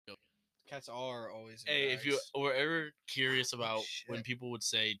Cats are always in Hey, bags. if you were ever curious about shit. when people would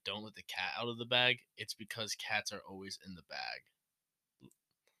say "Don't let the cat out of the bag," it's because cats are always in the bag.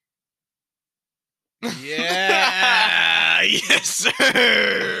 Yeah, yes,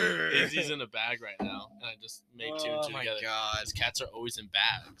 sir. Izzy's in a bag right now, and I just made two and two my together. god. Because cats are always in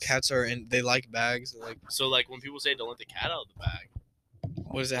bags. Cats are in. They like bags. Like, So, like, when people say "Don't let the cat out of the bag,"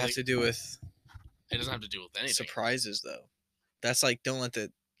 what does it have like, to do with it doesn't have to do with anything. surprises, though? That's like, don't let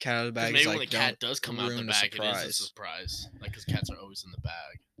the cat out of the Because bag. maybe Is when like, the cat don't does come out of the ruin a bag, it is a surprise. surprise. Like, because cats are always in the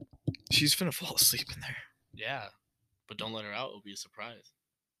bag. She's finna fall asleep in there. Yeah, but don't let her out; it'll be a surprise.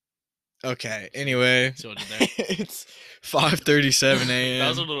 Okay. Anyway, See what I did there? it's 5:37 a.m. That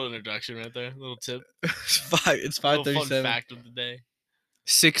was a little introduction right there. A little tip. It's A little fun 5:37. fact of the day.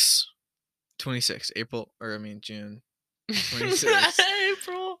 6/26 June 26th.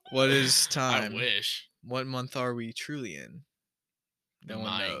 April. What is time? I wish. What month are we truly in? No one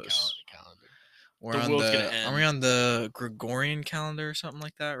Mayan knows. calendar. We're The on world's the. gonna end. Are we on the Gregorian calendar or something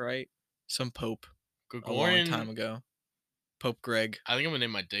like that? Right? Some pope Gregorian. a long time ago. Pope Greg. I think I'm gonna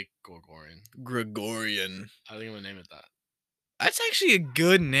name my dick Gregorian. Gregorian. I think I'm gonna name it that. That's actually a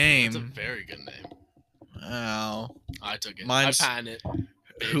good name. It's a very good name. Oh. I took it. Mine's I patented it.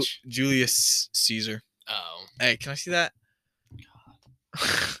 Bitch. Julius Caesar. Oh. Hey, can I see that?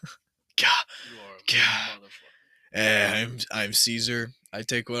 God. You are a God. motherfucker. Hey, I'm Caesar. I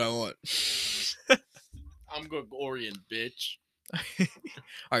take what I want. I'm Gregorian, bitch. All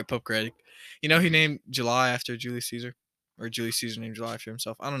right, Pope Greg. You know he named July after Julius Caesar, or Julius Caesar named July after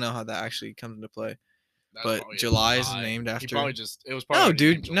himself. I don't know how that actually comes into play, but July is named after. He probably just. It was probably. No,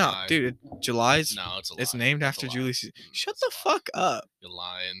 dude. Named No, July. dude. July's. No, it's a lie. It's named That's after a lie. Julius Caesar. Shut That's the fuck up. You're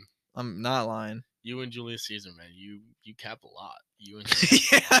lying. I'm not lying. You and Julius Caesar, man. You cap a lot. You and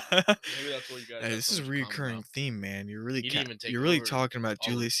Yeah. Maybe that's what you guys. Hey, this is a recurring theme, man. You're really He you're really talking about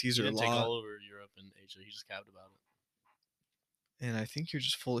Julius He Caesar a didn't take lot, all over Europe and Asia. He just capped about it. and I think you're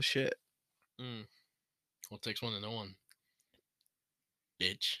just full of shit. Well, it takes one to know one.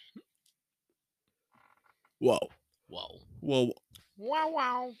 Bitch. Whoa. Wow. Whoa.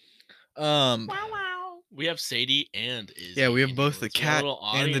 Wow. Wow. Wow. We have Sadie and Izzy. Yeah, we have in both here. the Let's get a cat little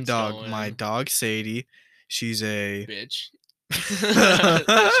and the audience dog. going. My dog Sadie, she's a bitch. Yeah,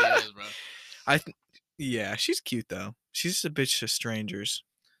 she is, bro. Yeah, she's cute though. She's just a bitch to strangers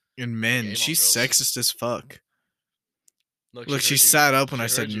and men. Game on She's girls. sexist as fuck. Look, she heard you. sat up when She I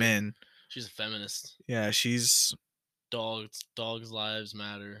said heard you. men. She's a feminist. Yeah, she's Dogs' lives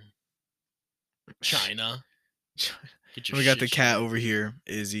matter. China. Get your We got the shit cat straight. over here,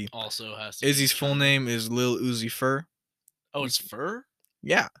 Izzy. Also has to. Izzy's full name is Lil Uzi Fur. Oh, it's Fur.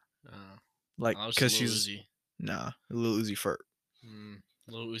 Yeah, Oh, like I was because Lil she's Uzi. nah, Lil Uzi Fur.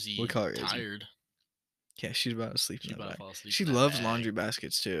 Lil Uzi. What color is he? Tired. Yeah, she's about to sleep She's in that about to bag. fall asleep. She in that loves bag. laundry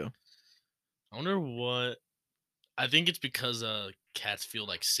baskets too. I wonder what. I think it's because cats feel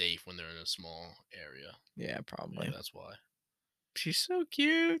like safe when they're in a small area. Yeah, probably. Maybe that's why. She's so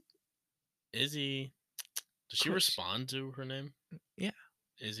cute. Izzy. Does she respond to her name? Yeah.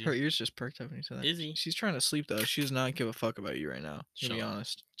 Izzy. Her ears just perked up when you said that. Izzy. She's trying to sleep though. She does not give a fuck about you right now. To be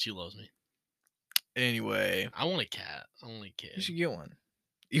honest. She loves me. Anyway. I want a cat. I want a kid. You should get one.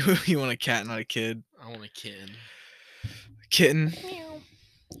 You want a cat, not a kid. I want a kitten. Kitten. Meow.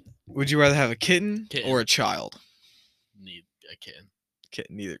 Would you rather have a kitten Kitten. or a child? Need a kitten.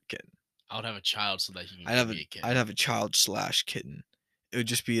 Kitten, neither kitten. I would have a child so that he can be a kitten. I'd have a child / kitten. It would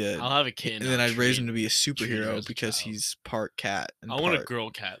just be I'll have a kitten. And then I'd raise him to be a him superhero as a because child. he's part cat. And I want a girl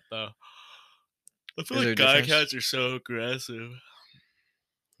cat though. I feel Is there like a guy difference? cats are so aggressive.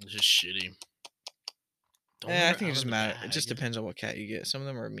 It's just shitty. I think it just matters. It just depends on what cat you get. Some of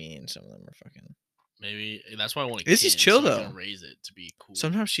them are mean. Some of them are fucking. Maybe that's why I want a This kitten. is chill so I though. can raise it to be cool.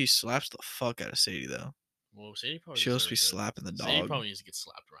 Sometimes she slaps the fuck out of Sadie though. Well, Sadie probably She'll just be deserves it. slapping the dog. Sadie probably needs to get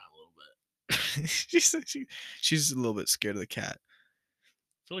slapped around a little bit. she's a little bit scared of the cat.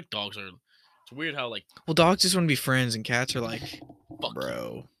 I feel like dogs are. It's weird how like. Well, dogs just want to be friends, and cats are like, Fuck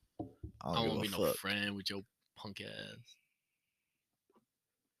bro. You. I don't don't want to give be a no fuck. friend with your punk ass.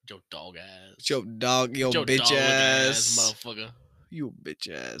 Your dog ass. Yo, dog, yo, your bitch dog ass, motherfucker. You bitch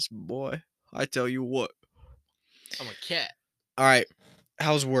ass boy. I tell you what. I'm a cat. All right.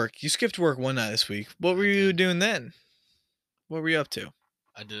 How's work? You skipped work one night this week. What were you doing then? What were you up to?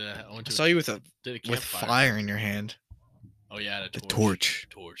 I did. I saw you with a fire in your hand. Oh yeah, a torch.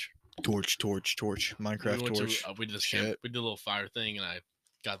 Torch. Minecraft torch. We did this. We did a little fire thing, and I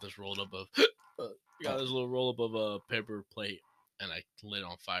got this rolled up of. Got this little roll up of a paper plate, and I lit it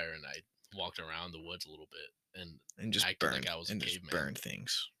on fire, and I walked around the woods a little bit, and just acted burned. like I was and a just caveman. burned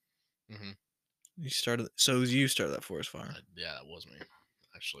things. Mm-hmm. You started. So you started that forest fire. Yeah, that was me,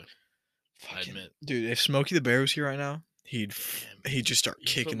 actually. I admit. Dude, if Smokey the Bear was here right now, he'd just start He'd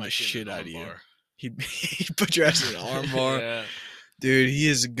put kicking my the shit in shit an out of you. armbar. He'd put your ass in an arm bar. Yeah. Dude,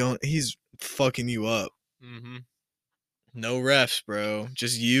 he's fucking you up. Mm-hmm. No refs, bro.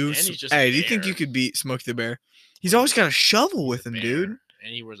 Just you. And he's just hey, a do you think bear. you could beat Smokey the Bear? He's always got a shovel with him, dude.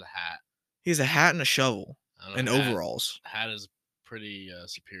 And he wears a hat. He has a hat and a shovel and hat, overalls. Hat is pretty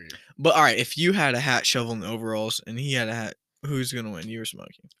superior. But all right, if you had a hat, shovel, and overalls, and he had a hat, who's gonna win? You or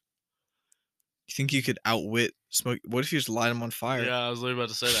Smokey? You think you could outwit Smokey? What if you just light him on fire? Yeah, I was literally about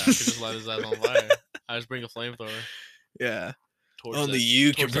to say that. I could just light his ass on fire. I just bring a flamethrower. Yeah. Only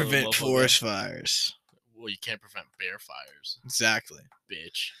you can prevent forest fires. Well, you can't prevent bear fires. Exactly.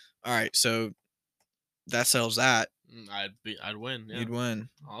 Bitch. All right, so that settles that. I'd win. Yeah. You'd win.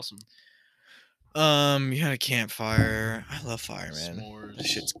 Awesome. You had a campfire. I love fire, man. S'mores. This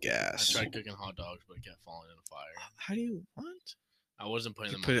shit's gas. I tried cooking hot dogs, but it kept falling in the fire. How do you what? I wasn't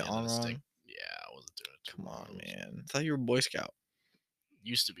putting them put on it the end on of the wrong? stick. Yeah, I wasn't doing it. Come on, man. I thought you were a Boy Scout.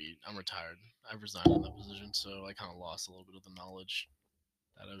 Used to be. I'm retired. I've resigned from that position, so I kind of lost a little bit of the knowledge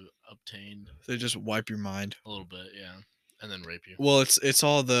that I obtained. They just wipe your mind. A little bit, yeah, and then rape you. Well, it's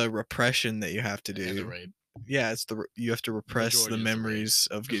all the repression that you have to do. And the rape. Yeah, you have to repress the memories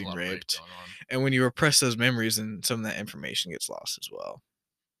of getting raped. And when you repress those memories, then some of that information gets lost as well.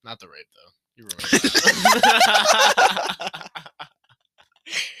 Not the rape, though. You remember that.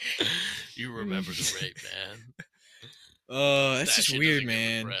 You remember the rape, man. That's just weird,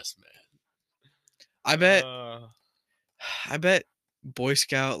 man. Repressed, man. I bet Boy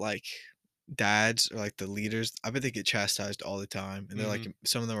Scout like dads or like the leaders. I bet they get chastised all the time, and they're like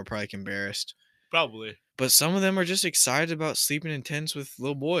some of them are probably embarrassed. Probably. But some of them are just excited about sleeping in tents with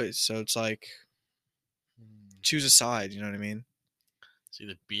little boys. So it's like, choose a side. You know what I mean? It's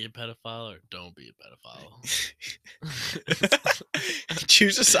either be a pedophile or don't be a pedophile.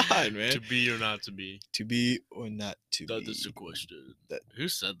 Choose a side, man. To be or not to be. To be or not to be. That's the question. Who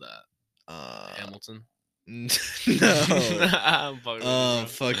said that? Hamilton? No.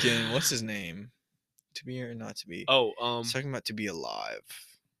 Fucking, what's his name? To be or not to be. It's talking about to be alive.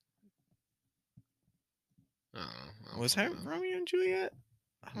 Was that Romeo and Juliet?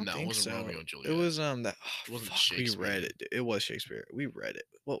 I don't think so. Romeo and Juliet. It was that. It wasn't Shakespeare. We read it. It was Shakespeare. We read it.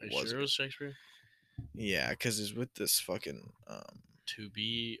 What was it? It was Shakespeare. Yeah, because it's with this fucking. To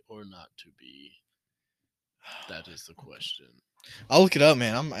be or not to be. That is the question. I'll look it up,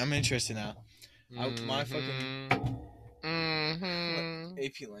 man. I'm interested now. My fucking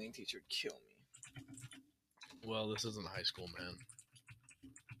AP Lang teacher would kill me. Well, this isn't high school, man.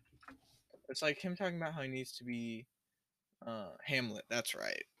 It's like him talking about how he needs to be Hamlet. That's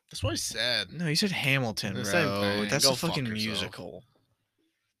right. That's what he said. No, he said Hamilton, bro. That's a fucking musical.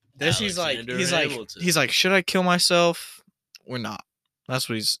 This he's like, should I kill myself or not? That's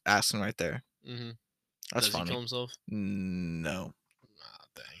what he's asking right there. Mm-hmm. That's funny. Does he kill himself? No.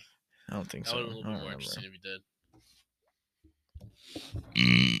 Dang. I don't think so. That would have been a little bit more interesting if he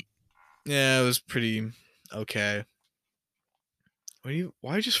did. Yeah, it was pretty okay. Why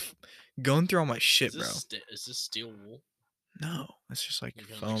are you just going through all my shit, bro? Is this steel wool? No, it's just like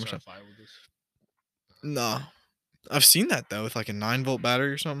foam or something. Fire with this? No. I've seen that though with like a 9-volt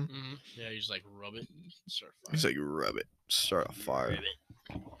battery or something. Mm-hmm. Yeah, you just like rub it, start a fire. He's like rub it, start a fire.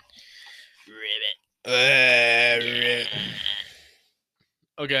 Ribbit.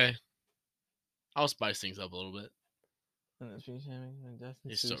 Okay. I'll spice things up a little bit. Death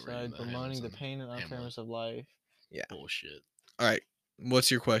and suicide, bemoaning the pain and unfairness of life. Yeah. Bullshit. All right.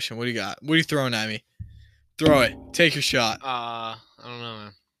 What's your question? What do you got? What are you throwing at me? Throw it. Take your shot. I don't know,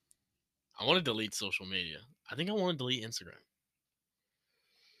 man. I want to delete social media. I think I want to delete Instagram.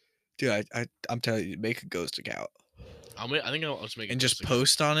 Dude, I'm telling you, make a ghost account. I think I'll just make it. And just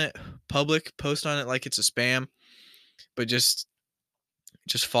post on it, post on it like it's a spam, but just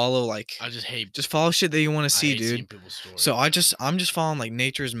follow like. Just follow shit that you want to see, dude. So I'm just following like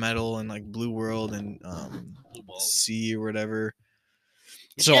Nature's Metal and like Blue World and Sea or whatever.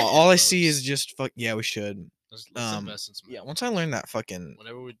 So all I see is just fuck. Yeah, we should. Let's invest in some. Yeah, once I learn that fucking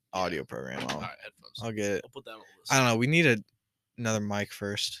audio program, I'll get it. I'll put that on the list. I don't know. We need another mic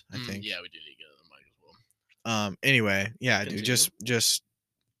first, I think. Yeah, we do need to get another mic as well. Anyway, yeah, dude, just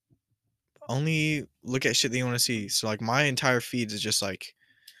only look at shit that you want to see. So like my entire feed is just like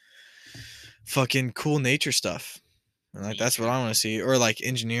fucking cool nature stuff. And like that's what I want to see. Or like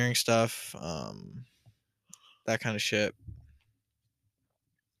engineering stuff, that kind of shit.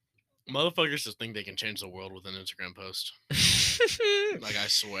 Motherfuckers just think they can change the world with an Instagram post. Like, I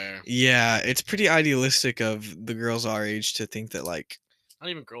swear. Yeah, it's pretty idealistic of the girls our age to think that, like... Not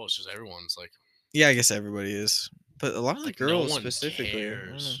even girls, just everyone's like... Yeah, I guess everybody is. But a lot of the girls no one specifically...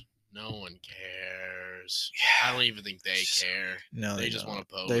 cares. No one cares. Yeah. I don't even think they care. No, they just want to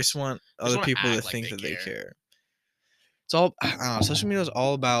post. They just want other people to think that they care. It's all, I don't know, social media is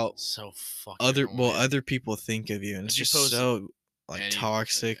all about other people think of you, and it's just so like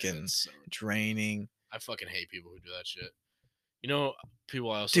toxic and draining. I fucking hate people who do that shit. You know, people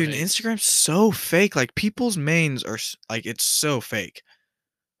I also hate. Instagram's so fake. Like, people's mains are like, it's so fake.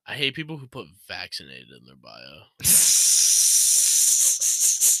 I hate people who put vaccinated in their bio.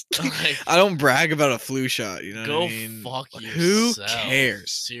 Like, I don't brag about a flu shot, you know what I mean? Go fuck yourself. Who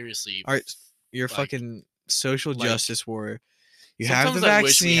cares? Seriously. All right, you're like, fucking social justice warrior. You have the vaccine. I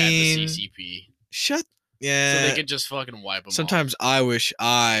wish we had the CCP. Yeah. So they could just fucking wipe them Sometimes off. I wish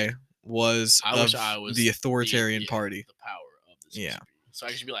I was the authoritarian party. The power of the CCP. Yeah. So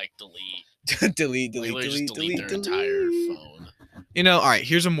I should be like, delete. delete their entire phone. You know, all right,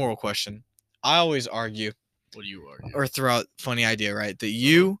 here's a moral question. I always argue. What do you argue? Or throw out funny idea, right? That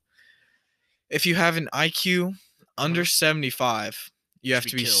you, if you have an IQ under 75, you have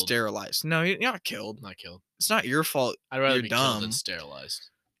to be sterilized. No, you're not killed. Not killed. It's not your fault. I'd rather you're be dumb killed than sterilized.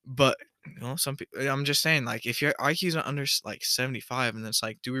 But some people. I'm just saying, like, if your IQ's under like 75, and it's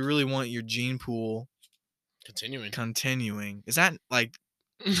like, do we really want your gene pool continuing? Is that like?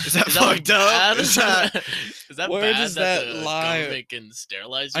 Is that fucked up? Is that where does that lie? Can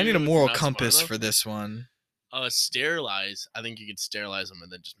sterilize I need a moral compass for this one. Sterilize. I think you could sterilize them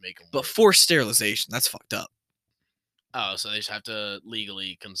and then just make them. But forced sterilization, that's fucked up. Oh, so they just have to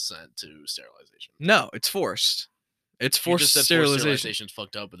legally consent to sterilization. No, it's forced. It's forced sterilization. Sterilization's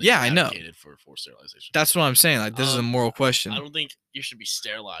fucked up. Yeah, I know. For forced sterilization. That's what I'm saying. Like, this is a moral question. I don't think you should be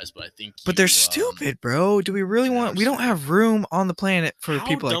sterilized, but I think. But they're stupid, bro. Do we really want? We don't have room on the planet for people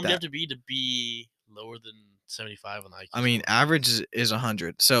like that. How dumb do you have to be lower than 75 on the IQ? I mean, average is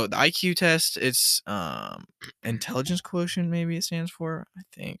 100. So the IQ test, it's intelligence quotient. Maybe it stands for. I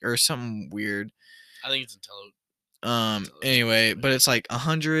think, or something weird. I think it's intelligence. Anyway, but it's like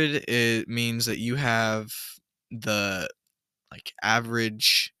 100. It means that you have the like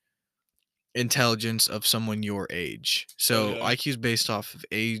average intelligence of someone your age. So IQ is based off of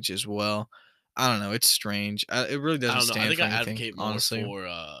age as well. I don't know. It's strange. It really doesn't stand for anything. I advocate more honestly for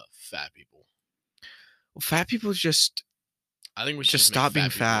fat people. Well, fat people just. I think we should just stop being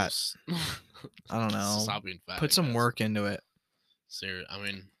fat. I don't know. Stop being fat. Put some work into it. Seriously, I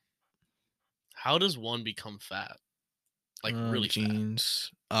mean, how does one become fat? Like really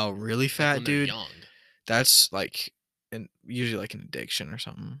genes. Fat. Oh, really fat, like dude. Young. That's like, usually like an addiction or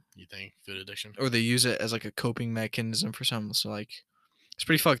something. You think food addiction? Or they use it as like a coping mechanism for something. So like, it's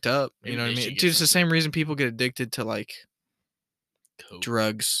pretty fucked up. Maybe you know what I mean? Dude, it's the same reason people get addicted to like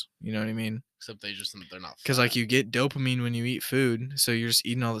drugs. You know what I mean? Except they're not. Because like you get dopamine when you eat food, so you're just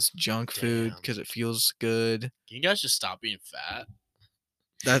eating all this junk food because it feels good. Can you guys just stop being fat?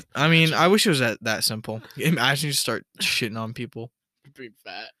 I mean, I wish it was that simple. Imagine you start shitting on people. Being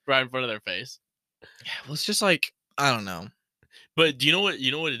fat right in front of their face. Yeah, well, it's just like, I don't know. But do you know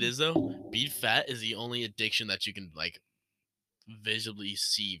what it is though? Being fat is the only addiction that you can like visibly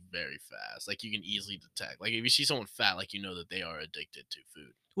see very fast. Like you can easily detect. Like if you see someone fat, like you know that they are addicted to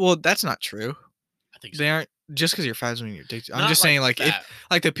food. Well, that's not true. I think so. They aren't just because you're fat doesn't mean you're addicted. I'm just saying, like if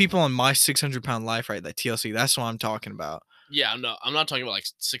like the people on my 600-pound life, right? That TLC. That's what I'm talking about. Yeah, I'm not talking about like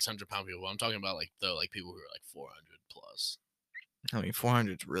 600-pound people. I'm talking about like people who are like 400 plus. I mean,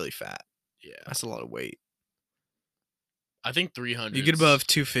 400 is really fat. Yeah, that's a lot of weight. I think 300. You get above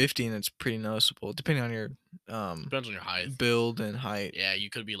 250 and it's pretty noticeable, depending on your depends on your height, build, and height. Yeah, you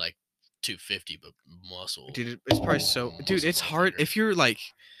could be like 250, but muscle. Dude, it's probably so. Dude, it's hard if you're like.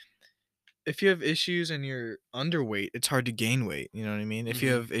 If you have issues and you're underweight, it's hard to gain weight. You know what I mean? If you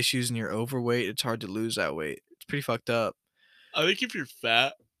have issues and you're overweight, it's hard to lose that weight. It's pretty fucked up. I think if you're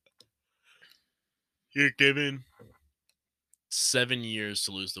fat, you're given 7 years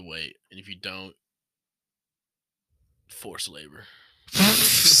to lose the weight, and if you don't, forced labor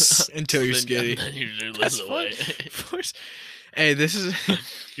until you're skinny. Then you do lose the weight. Hey, this is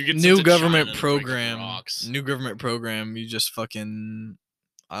new government program. New government program. You just fucking,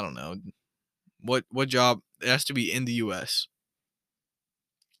 I don't know. What job? It has to be in the U.S.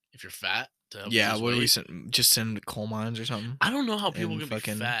 If you're fat, yeah. What do we send? Just send them to coal mines or something? I don't know how people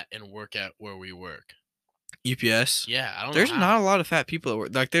can be fat and work at where we work. UPS. Yeah, I don't. There's not a lot of fat people that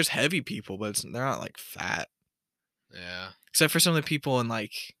work. Like, there's heavy people, but they're not like fat. Yeah. Except for some of the people in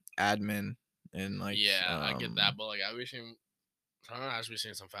like admin and like. Yeah, I get that, but like I be seeing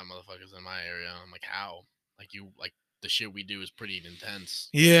some fat motherfuckers in my area. I'm like, how? Like the shit we do is pretty intense.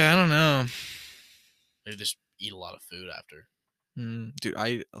 Yeah, I don't know. They just eat a lot of food after.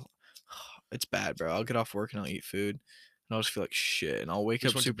 Dude, it's bad, bro. I'll get off work and I'll eat food. and I'll just feel like shit, and I'll wake We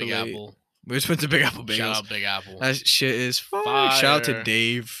up just went to super Big late. Apple. We just went to Big Apple Bagels. Shout out Big Apple. That shit is fire. Shout out to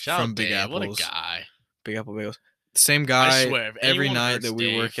Dave Shout from out Big Dave. Apples. What a guy. Big Apple Bagels. Same guy. I swear, if every anyone night hurts that we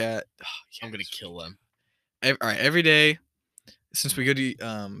Dave, work at. I'm gonna kill them. All right, every day since we go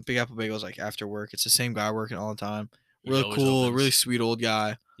to Big Apple Bagels like after work, it's the same guy working all the time. Really cool, opens. really sweet old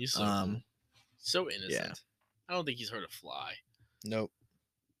guy. He's so cool. So innocent. Yeah. I don't think he's hurt a fly. Nope.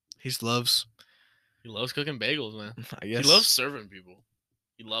 He loves cooking bagels, man. I guess. He loves serving people.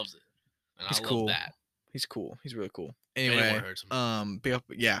 He loves it. And He's I love cool. that. He's cool. He's really cool. Anyway, Big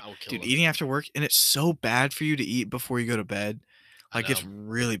Apple, yeah, dude, eating after work, and it's so bad for you to eat before you go to bed. Like it's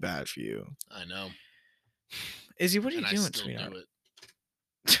really bad for you. I know. Izzy, what are you doing, sweetheart?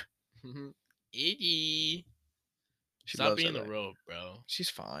 Iggy. Stop being the rope, bro. She's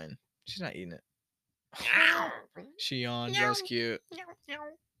fine. She's not eating it. She yawned. That was cute. Yeah.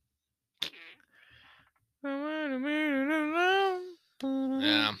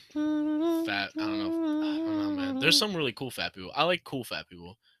 Fat. I don't know, man. There's some really cool fat people. I like cool fat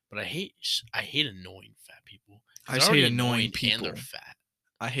people, but I hate annoying fat people. I just hate annoying people. And they're fat.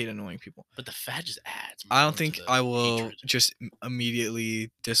 I hate annoying people. But the fat just adds. I don't think I will just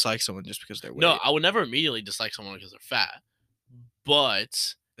immediately dislike someone just because they're weight. No, I would never immediately dislike someone because they're fat.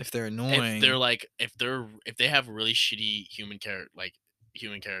 But if they're annoying, if they're like, if they have really shitty human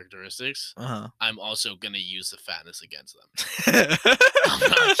characteristics, I'm also gonna use the fatness against them. I'm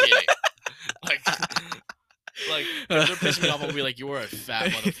not kidding. Like if they're pissing me off, I'll be like, "You are a fat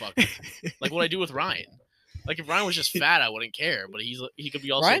motherfucker." Like what I do with Ryan. Like if Ryan was just fat, I wouldn't care. But he could be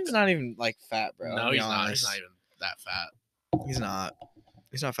also. Ryan's not even like fat, bro. No, he's not. He's not even that fat. He's not.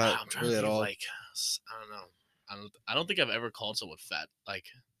 He's not fat really at all. Like I don't know. I don't think I've ever called someone fat. Like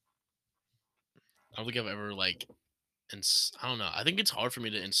I don't think I've ever like. I don't know. I think it's hard for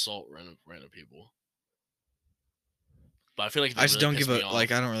me to insult random people. But I feel like I just don't give a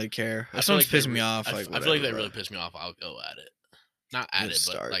like. I don't really care. If someone's pissing me off, I feel like they really piss me off. I'll go at it. Not at it,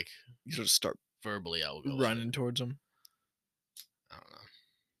 but like you just start verbally. I will go running towards them. I don't know.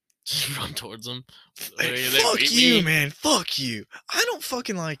 Just run towards them. Fuck you, man. Fuck you. I don't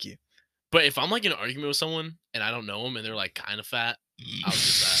fucking like you. But if I'm like in an argument with someone and I don't know them and they're like kind of fat, I'll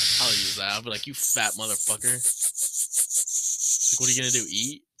use that. I'll be like, "You fat motherfucker." Like, what are you gonna do?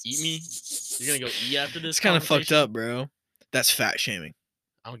 Eat me? You're gonna go eat after this? It's kind of fucked up, bro. That's fat shaming.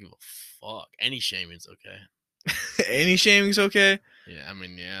 I don't give a fuck. Any shaming's okay. Any shaming's okay? Yeah, I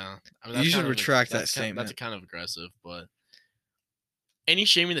mean, yeah. You should retract that statement. That's kind of aggressive, but any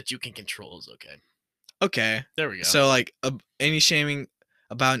shaming that you can control is okay. Okay. There we go. So, like, any shaming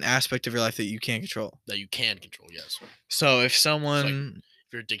about an aspect of your life that you can't control. That you can control, yes. So, if someone...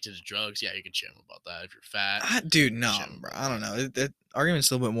 if you're addicted to drugs, yeah, you can shame them about that. If you're fat... dude, no, bro. I don't know. The argument's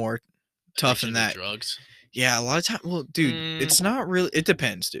a little bit more tough than that. Drugs? Yeah, a lot of time. Well, dude, it's not really. It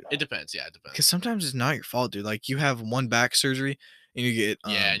depends, dude. It depends. Yeah, it depends. Because sometimes it's not your fault, dude. Like you have one back surgery, and you get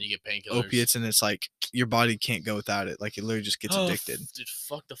and you get painkillers, opiates, and it's like your body can't go without it. Like it literally just gets addicted. Dude,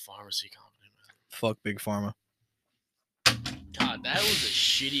 fuck the pharmacy company, man. Fuck big pharma. God, that was the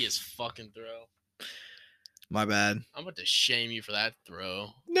shittiest fucking throw. My bad. I'm about to shame you for that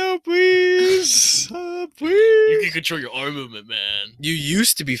throw. No, please. Please. You can control your arm movement, man. You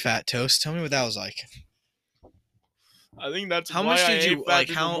used to be fat toast. Tell me what that was like. I think that's how much did you like?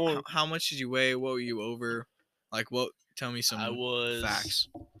 How much did you weigh? What were you over? Like what? Tell me some facts.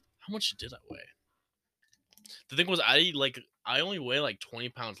 How much did I weigh? The thing was, I only weigh like 20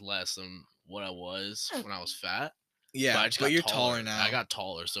 pounds less than what I was when I was fat. Yeah, but you're taller now. I got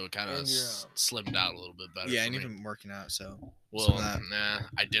taller, so it kind of slimmed out a little bit better. Yeah, and you've been working out, so. Well,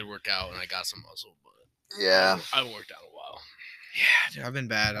 I did work out and I got some muscle, but yeah, I haven't worked out in a while. Yeah, dude, I've been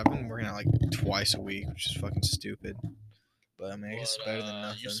bad. I've been working out like twice a week, which is fucking stupid. But I mean, I guess it's better than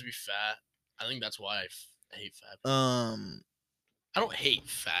nothing. I used to be fat. I think that's why I hate fat people. I don't hate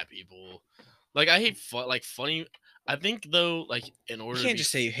fat people. Like I hate funny. I think though, like in order you can't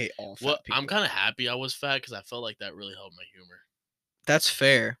just say you hate all fat people. I'm kind of happy I was fat because I felt like that really helped my humor. That's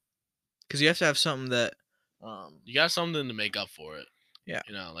fair, because you have to have something that you got something to make up for it. Yeah,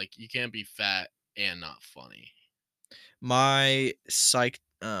 you know, like you can't be fat and not funny. My psych,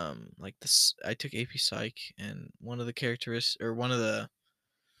 like this, I took AP Psych, and one of the characteristics, or one of the,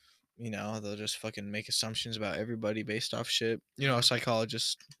 they'll just fucking make assumptions about everybody based off shit. You know,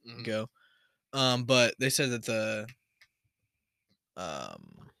 psychologists go. But they said that the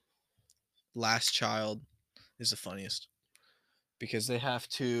last child is the funniest because they have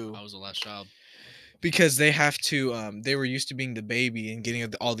to. I was the last child. Because they have to. They were used to being the baby and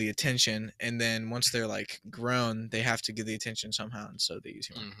getting all the attention, and then once they're like grown, they have to get the attention somehow, and so they use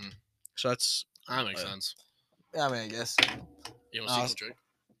humor. So that makes sense. Yeah, I mean, I guess. You want to see the trick?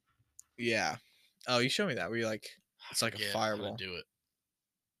 Yeah. Oh, you showed me that. Where you like, it's like a fireball. How to do it.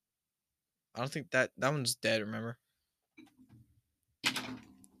 I don't think that one's dead. Remember?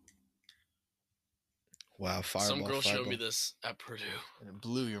 Wow, fireball. Some girl showed me this at Purdue. And it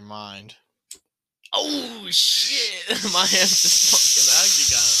blew your mind. Oh shit! My hands just fucking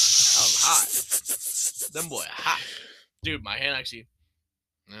actually got. That was hot. Them boy hot, dude. My hand actually.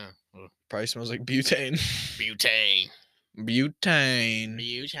 Yeah. Probably smells like butane. Butane. Look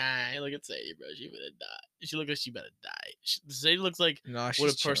at Sadie, bro. She better die. She look like she better die. Sadie looks like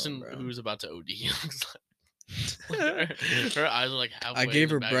what a person who's about to OD looks like. Her eyes are like halfway. I gave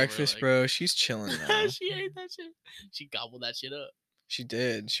her breakfast, bro. She's chilling now. She ate that shit. She gobbled that shit up. She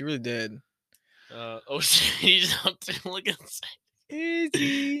did. She really did. Sadie's up to look at Sadie.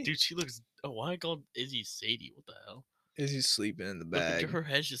 Izzy. Dude, she looks. Oh, why I called Izzy Sadie? What the hell? Izzy's sleeping in the bag. Look, her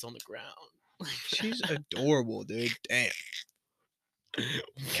head's just on the ground. She's adorable, dude. Damn.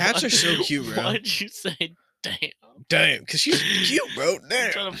 Cats are so cute, bro. Why'd you say damn? Damn, because she's cute, bro. Damn.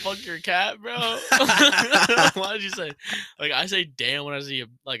 You trying to fuck your cat, bro? Why'd you say? Like, I say damn when I see a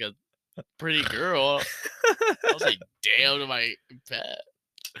pretty girl. I'll say damn to my pet.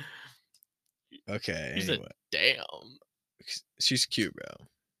 Okay. You said damn. She's cute, bro.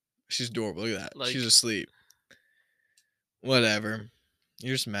 She's adorable. Look at that. She's asleep. Whatever.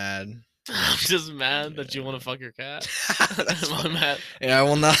 You're just mad. I'm just mad that you want to fuck your cat. Am I mad? Yeah, I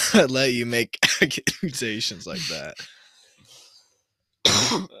will not let you make accusations like that.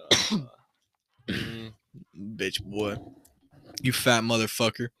 Bitch boy. You fat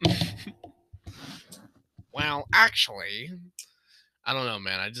motherfucker. Well, actually, I don't know,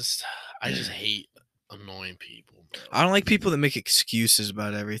 man. I just hate annoying people, bro. I don't like people that make excuses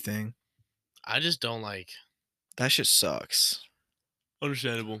about everything. I just don't like. That shit sucks.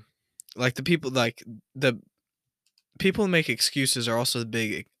 Understandable. Like the people who make excuses are also the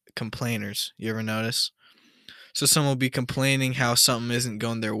big complainers. You ever notice? So someone will be complaining how something isn't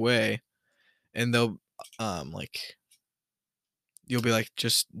going their way, and they'll you'll be like,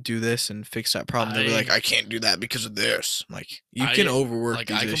 just do this and fix that problem. They'll be like, I can't do that because of this. I'm like, you can overwork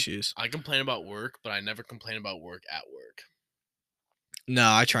these issues. I complain about work, but I never complain about work at work. No,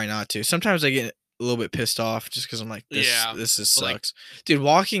 I try not to. Sometimes I get a little bit pissed off just because I'm like, this sucks. Like, dude,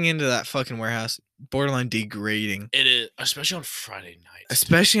 walking into that fucking warehouse, borderline degrading. It is, especially on Friday night.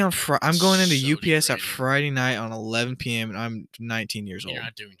 Especially on Friday. I'm going into UPS at Friday night on 11 p.m. and I'm 19 years old. You're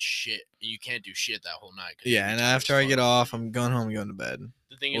not doing shit. You can't do shit that whole night. Yeah, and after I get off, I'm going home and going to bed.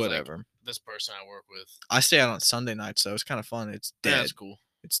 The thing is, whatever. Like, this person I work with. I stay out on Sunday nights, so it's kind of fun. It's dead. Yeah, that's cool.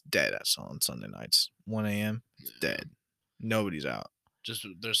 It's dead on Sunday nights. 1 a.m. It's dead. Nobody's out. Just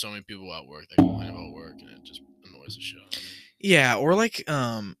there's so many people at work that complain about work, and it just annoys the shit out of me. Yeah, or like it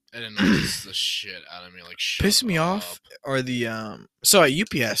annoys the shit out of me. Like piss me off are the So at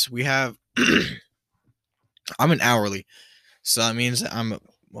UPS we have I'm an hourly, so that means that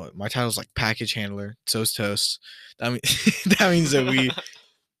my title's like package handler. So's Toast. That means that we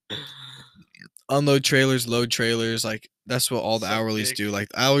unload trailers, load trailers. Like that's what all the hourlies do. Like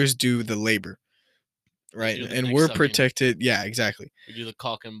the hourlies do the labor. Right, and we're protected. Yeah, exactly. We do the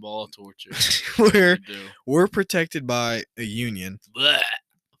cock and ball torture. we're protected by a union. Blech.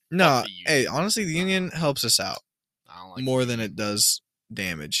 No, hey, honestly, the union helps us out more than it does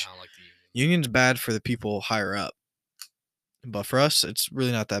damage. I don't like the union. Union's bad for the people higher up, but for us, it's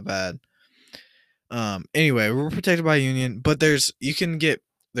really not that bad. Anyway, we're protected by a union, but you can get,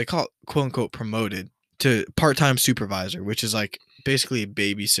 they call it quote unquote promoted to part-time supervisor, which is like basically a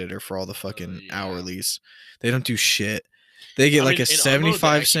babysitter for all the fucking hourlies. They don't do shit. They get a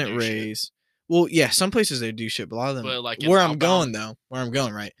 75-cent raise. Well, yeah, some places they do shit, but a lot of them. But like where I'm going,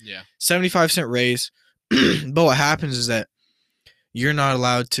 right? Yeah. 75-cent raise. But what happens is that you're not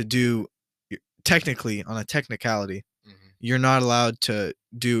allowed to do, technically, on a technicality, you're not allowed to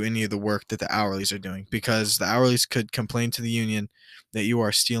do any of the work that the hourlies are doing, because the hourlies could complain to the union that you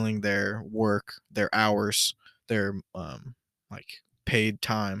are stealing their work, their hours, their like paid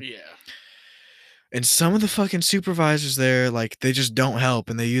time. Yeah. And some of the fucking supervisors there, like, they just don't help,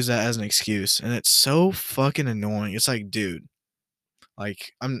 and they use that as an excuse, and it's so fucking annoying. It's like, dude,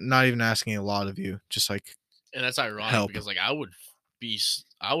 like, I'm not even asking a lot of you, just like, and that's ironic because like I would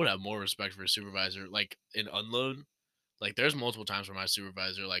have more respect for a supervisor, like in unload. Like, there's multiple times where my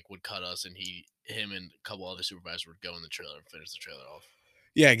supervisor like would cut us, and him and a couple other supervisors would go in the trailer and finish the trailer off.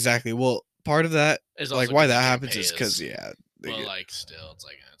 Yeah, exactly. Well, part of that, like, why that happens is because but like, still, it's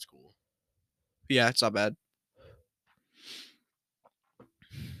like, that's cool. Yeah, it's not bad.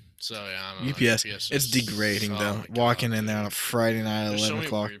 So yeah, I don't UPS. know. UPS It's degrading though. Walking in there on a Friday night at 11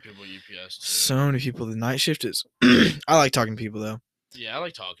 o'clock. Weird people at UPS too. So many people. The night shift is. I like talking to people though. Yeah, I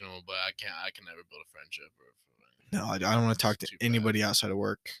like talking to them, but I can never build a friendship. No, I don't want to talk to anybody outside of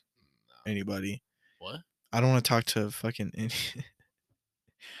work. No. Anybody. What? I don't want to talk to fucking any.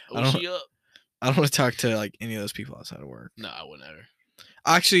 I don't want to talk to like any of those people outside of work. No, I would never.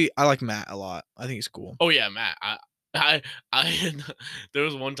 Actually, I like Matt a lot. I think he's cool. Oh yeah, Matt. I there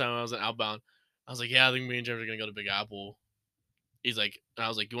was one time I was in Outbound. I was like, yeah, I think me and James are gonna go to Big Apple. He's like, and I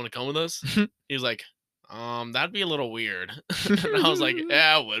was like, you want to come with us? He's like, that'd be a little weird. And I was like,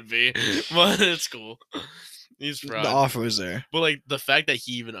 yeah, it would be, but it's cool. He's fried. The offer was there, but like the fact that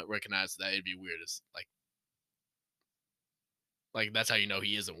he even recognized that it'd be weird is like that's how you know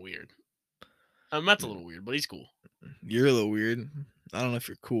he isn't weird. Matt's a little weird, but he's cool. You're a little weird. I don't know if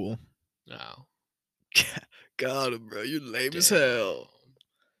you're cool. No. Got him, bro. You're lame as hell.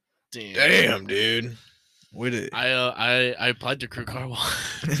 Damn, dude. What did I applied to crew car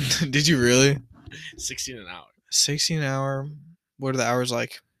wash. Did you really? 16 an hour. 16 an hour. What are the hours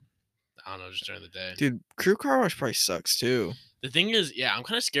like? I don't know, just during the day. Dude, crew car wash probably sucks too. The thing is, yeah, I'm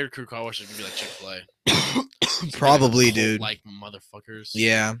kind of scared crew car wash is gonna be like Chick-fil-A. Probably, dude. Like motherfuckers.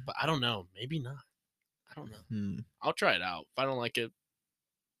 Yeah. But I don't know. Maybe not. I don't know. I'll try it out. If I don't like it,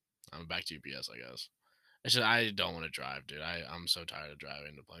 I'm back to UPS, I guess. It's just I don't want to drive, dude. I'm so tired of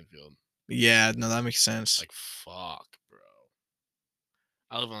driving to Plainfield. Yeah, no, that makes sense. Like, fuck, bro.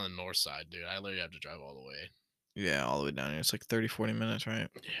 I live on the north side, dude. I literally have to drive all the way. Yeah, all the way down here. It's like 30, 40 minutes, right?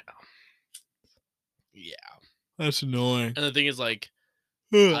 Yeah. That's annoying. And the thing is, like,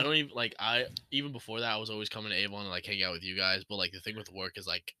 I don't even, like, even before that, I was always coming to Avon and, like, hang out with you guys. But, like, the thing with work is,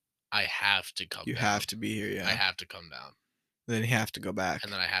 like, I have to come down. You have to be here, yeah. I have to come down. Then you have to go back.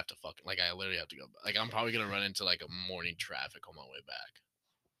 And then I have to fucking, like, I literally have to go back. Like, I'm probably going to run into, like, a morning traffic on my way back.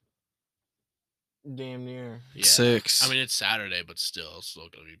 Damn near. Yeah. 6. I mean, it's Saturday, but still, it's still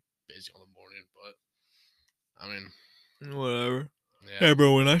going to be busy on the morning. But, I mean. Whatever. Yeah. Hey,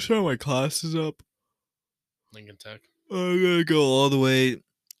 bro, when I start my classes up. Lincoln Tech. I'm going to go all the way.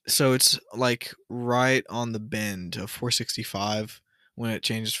 So it's, like, right on the bend of 465 when it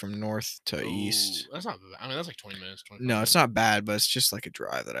changes from north to east. That's not bad. I mean, that's like 20 minutes. No, it's not bad, but it's just like a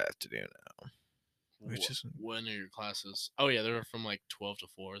drive that I have to do now. When are your classes? Oh, yeah, they're from like 12 to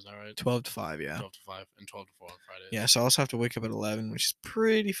 4, is that right? 12 to 5, yeah. 12 to 5 and 12 to 4 on Fridays. Yeah, so I also have to wake up at 11, which is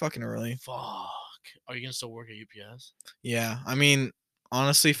pretty fucking early. Fuck. Are you going to still work at UPS? Yeah, I mean,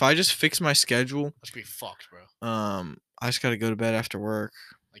 honestly, if I just fix my schedule. That's going to be fucked, bro. I just got to go to bed after work.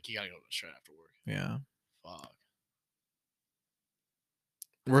 Like, you got to go straight after work. Yeah. Fuck.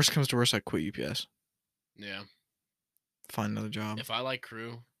 Worst comes to worst, I quit UPS. Yeah. Find another job. If I like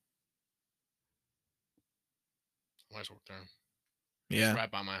crew, I might as well work there. Yeah. It's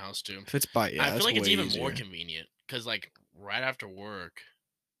right by my house, too. If it's by, yeah, I feel like it's even easier. more convenient. Because, like, right after work,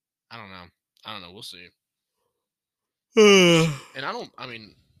 I don't know. We'll see. And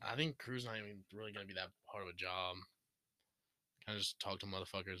I think crew's not even really going to be that hard of a job. I just talk to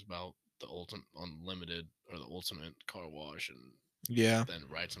motherfuckers about the unlimited or the ultimate car wash and then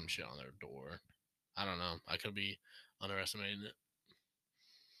write some shit on their door. I don't know. I could be underestimating it.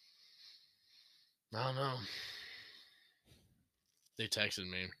 I don't know. They texted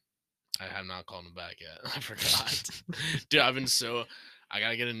me. I have not called them back yet. I forgot. Dude, I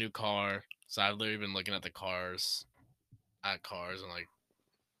gotta get a new car. So I've literally been looking at the cars. And like,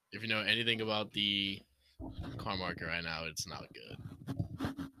 if you know anything about the car market right now, it's not good.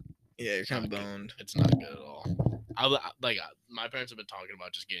 Yeah, you're kind of boned. It's not good at all. My parents have been talking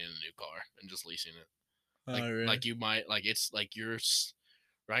about just getting a new car and just leasing it. Like, really? Like you might, like, it's like you're,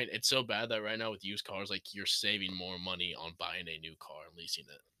 right? It's so bad that right now with used cars, like, you're saving more money on buying a new car and leasing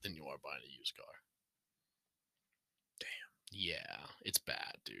it than you are buying a used car. Damn. Yeah, it's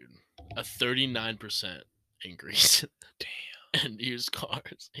bad, dude. A 39% increase. Damn. And used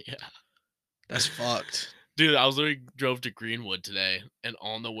cars. Yeah. That's fucked. Dude, I was literally drove to Greenwood today, and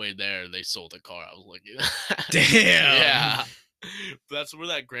on the way there, they sold a car. I was like, damn. Yeah. That's where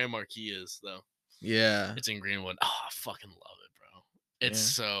that Grand Marquis is, though. Yeah. It's in Greenwood. Oh, I fucking love it, bro. It's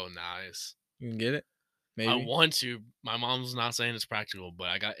so nice. You can get it? Maybe. I want to. My mom's not saying it's practical,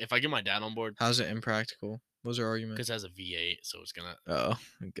 but if I get my dad on board. How's it impractical? What's her argument? Because it has a V8, so it's gonna. Oh,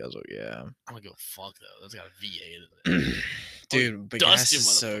 it goes. Yeah. I'm gonna go fuck though. That's got a V8 in it. Dude, but gas is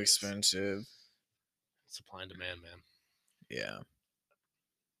so expensive. Supply and demand, man. Yeah.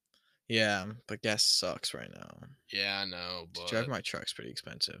 Yeah, but gas sucks right now. Yeah, I know, but to drive my truck's pretty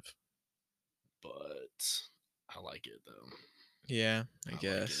expensive. But I like it though. Yeah, I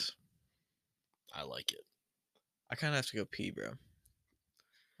guess. I like it. I kind of have to go pee, bro.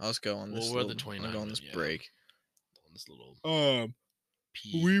 Let's go on this. Well, we're at the 29 I'll go on this break. On this little.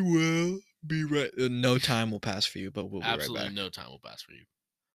 We will be right. No time will pass for you, but we'll be right back. Absolutely no time will pass for you.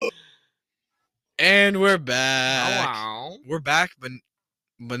 And we're back. Hello. We're back,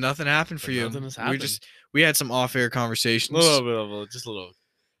 but nothing happened for you. Nothing has happened. We had some off-air conversations. Just a little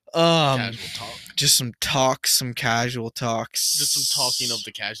casual talk. Just some talks, some casual talks. Just some talking of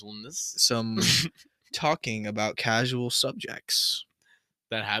the casualness. Some talking about casual subjects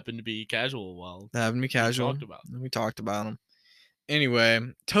that happened to be casual. We talked about them. Anyway,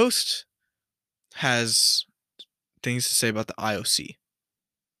 Toast has things to say about the IOC,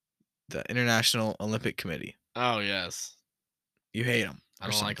 the International Olympic Committee. Oh yes, you hate them. I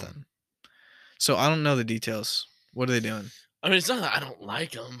don't like them. So I don't know the details. What are they doing? I mean, it's not that I don't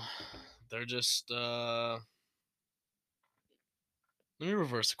like them. They're just. Let me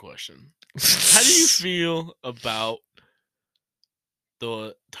reverse the question. How do you feel about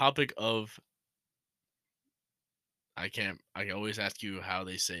the topic of? I always ask you how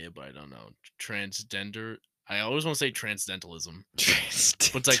they say it, but I don't know. Transgender. I always want to say transdentalism.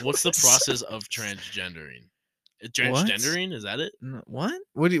 But it's like, what's the process of transgendering? Transgendering? Is that it? What?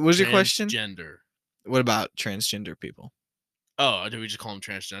 What's your question? Transgender. What about transgender people? Oh, do we just call them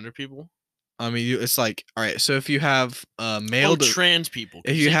transgender people? I mean, it's like, all right. So if you have a male, trans people.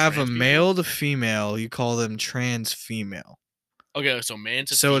 If you have a male to female, you call them trans female. Okay, so man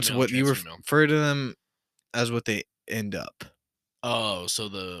to female. So it's what you refer to them as what they end up. Oh, so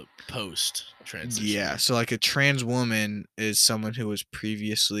the post transition. Yeah, so like a trans woman is someone who was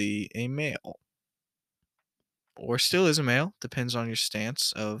previously a male, or still is a male. Depends on your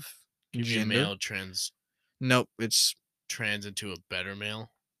stance of gender. Male trans. Nope, it's trans into a better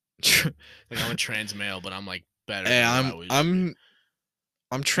male. Like I'm a trans male, but I'm like better. Hey, I'm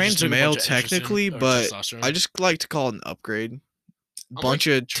trans male technically, but I just like to call it an upgrade. Bunch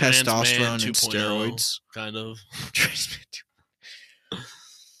of testosterone and steroids, kind of.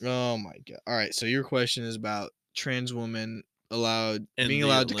 Oh my god! All right, so your question is about trans women being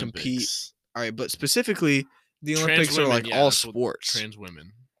allowed to compete. All right, but specifically, the Olympics are like all sports. Trans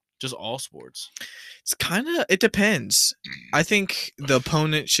women, just all sports. It's it depends. I think the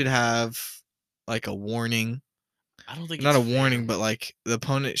opponent should have like a warning. I don't think not a warning, but like the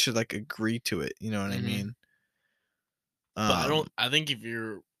opponent should like agree to it. You know what I mean? But I don't. I think if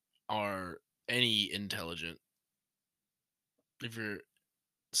you are any intelligent, if you're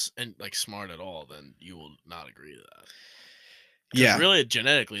and like smart at all, then you will not agree to that. Yeah, really,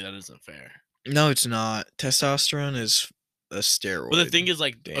 genetically, that isn't fair. No, it's not. Testosterone is a steroid. But the thing is,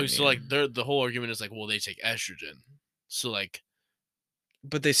 like, so like the whole argument is like, well, they take estrogen, so like,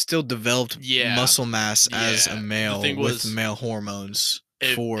 but they still developed muscle mass as a male with male hormones.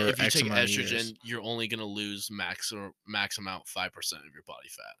 If you take estrogen, you're only gonna lose max amount 5% of your body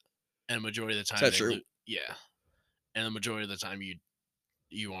fat, and the majority of the time, that's true. And the majority of the time,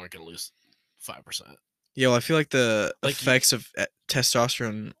 you aren't gonna lose 5%. Yeah, well, I feel like the effects of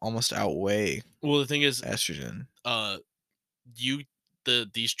testosterone almost outweigh. Well, the thing is, estrogen.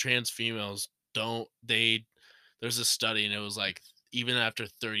 These trans females don't. There's a study, and it was like even after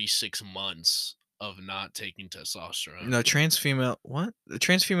 36 months of not taking testosterone. No, trans female. What? The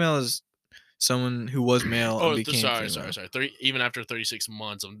trans female is someone who was male and became sorry. Even after 36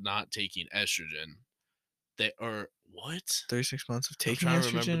 months of not taking estrogen, they are what? 36 months of taking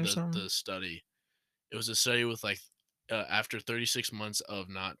estrogen or something? The study. It was a study with like after 36 months of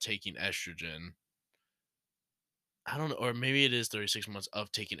not taking estrogen. I don't know, or maybe it is 36 months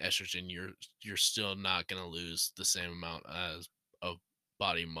of taking estrogen. You're still not gonna lose the same amount as of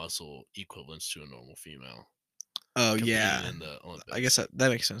body muscle equivalents to a normal female. Oh yeah, in the Olympics. I guess that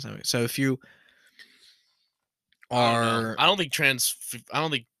makes sense. So if you are, I think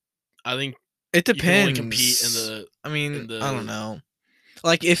it depends. You can only compete in the. I mean, I don't know.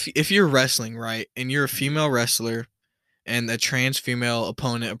 Like if you're wrestling, right, and you're a female wrestler, and a trans female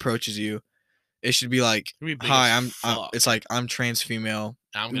opponent approaches you, it should be like, "Hi, it's like I'm trans female.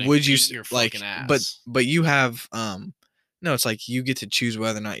 Would you your like? Ass. But you have no, it's like you get to choose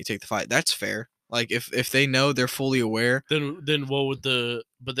whether or not you take the fight. That's fair. Like if they know, they're fully aware. Then what would the?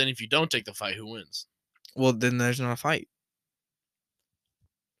 But then if you don't take the fight, who wins? Well, then there's not a fight.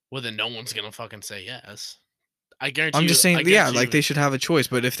 Well, then no one's gonna fucking say yes. I guarantee. I'm just saying, like they should have a choice.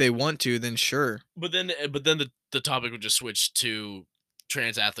 But if they want to, then sure. But then the topic would just switch to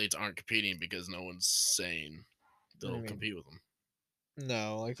trans athletes aren't competing because no one's saying they'll compete with them.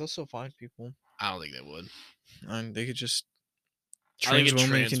 No, like they'll still find people. I don't think they would. They could just. Trans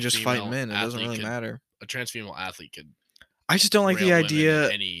women can just fight men. It doesn't really matter. A trans female athlete could. I just don't like the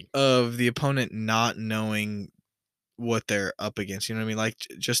idea of the opponent not knowing what they're up against. You know what I mean? Like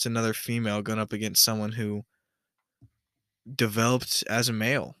just another female going up against someone who developed as a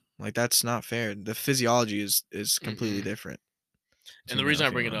male. Like that's not fair. The physiology is completely different. And the reason I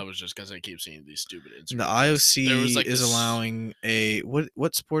bring it up is just because I keep seeing these stupid Instagram. The IOC is allowing a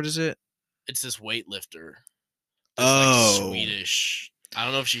what sport is it? It's this weightlifter. Like Swedish. I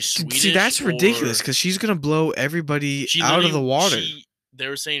don't know if she's Swedish. See, that's ridiculous because she's gonna blow everybody out of the water. They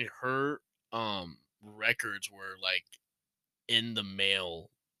were saying her records were like in the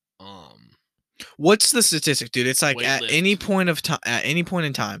male. What's the statistic, dude? It's like at any point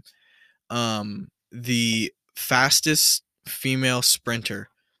in time, the fastest female sprinter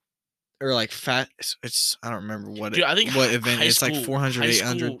or like it's I don't remember what dude, I think what event it's like 400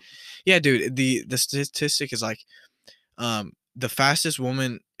 800. Yeah, dude, the statistic is like the fastest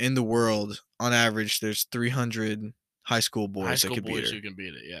woman in the world on average there's 300 high school boys that could beat her. Who can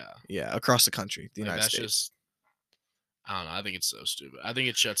beat it, yeah, across the country, the United States. Just, I don't know, I think it's so stupid. I think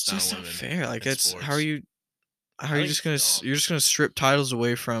it shuts down women. It's not fair. Like it's sports. How are you just gonna you're just gonna strip titles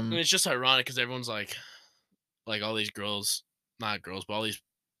away from? I mean, it's just ironic because everyone's like all these girls, not girls, but all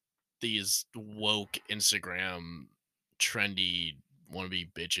these woke Instagram trendy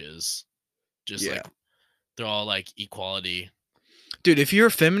wannabe bitches, just like they're all like equality. Dude, if you're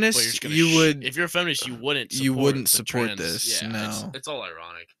a feminist, you would. If you're a feminist, you wouldn't. Support this. Yeah, no, it's all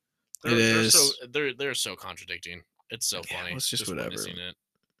ironic. They're so contradicting. It's so funny. It's just whatever. Witnessing it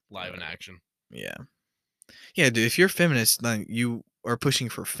live in action. Yeah, dude. If you're a feminist, then you are pushing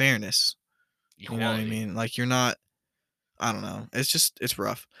for fairness. Equality. You know what I mean? Like you're not. I don't know. It's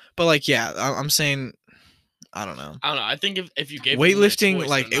rough. But like, yeah, I'm saying. I don't know. I think if you gave weightlifting,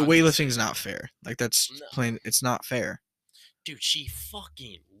 like weightlifting is not fair. Like that's plain. It's not fair. Dude, she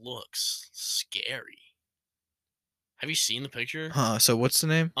fucking looks scary. Have you seen the picture? Huh. So what's the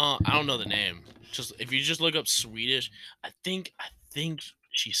name? I don't know the name. Just if you just look up Swedish, I think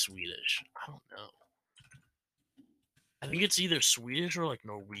she's Swedish. I don't know. I think it's either Swedish or like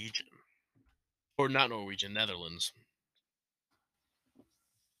Norwegian. Or not Norwegian, Netherlands.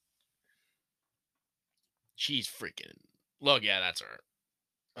 She's freaking. Look, yeah, that's her.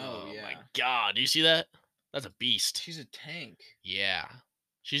 Oh yeah. My God, do you see that? That's a beast. She's a tank. Yeah.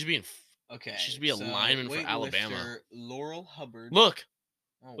 She's being okay. She's be a lineman for Alabama. Laurel Hubbard. Look.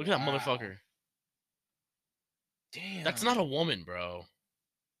 Look at that motherfucker. Damn. That's not a woman, bro.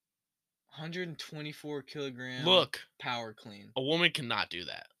 124 kilogram. Look. Power clean. A woman cannot do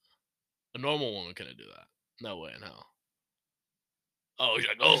that. A normal woman couldn't do that. No way in hell. Oh, he's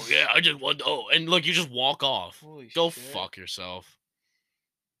like, oh yeah, I just want. Oh, and look, you just walk off. Holy Go shit. fuck yourself.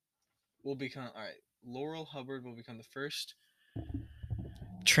 All right. Laurel Hubbard will become the first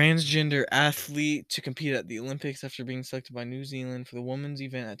transgender athlete to compete at the Olympics after being selected by New Zealand for the women's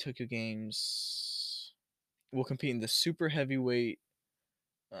event at Tokyo Games. Will compete in the super heavyweight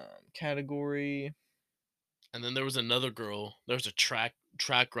category. And then there was another girl. There was a track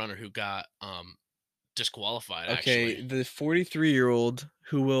runner who got disqualified. Okay, actually. The 43-year-old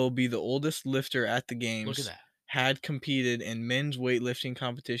who will be the oldest lifter at the games. Look at that. Had competed in men's weightlifting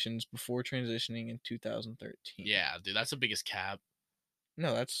competitions before transitioning in 2013. Yeah, dude, that's the biggest cap.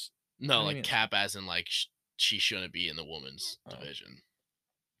 No, that's like cap as in like she shouldn't be in the women's division.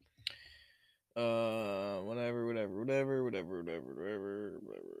 Whatever.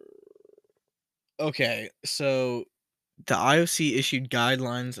 Okay, so the IOC issued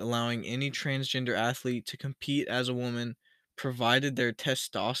guidelines allowing any transgender athlete to compete as a woman, provided their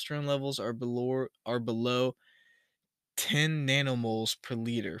testosterone levels are below 10 nanomoles per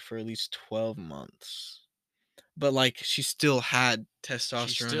liter for at least 12 months. But like she still had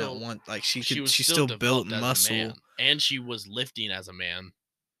testosterone at one, like she still built muscle, and she was lifting as a man.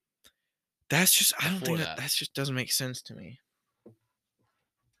 That's just I don't think that just doesn't make sense to me.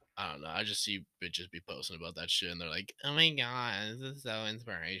 I don't know. I just see bitches be posting about that shit, and they're like, "Oh my god, this is so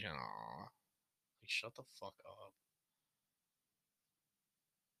inspirational." Like, shut the fuck up.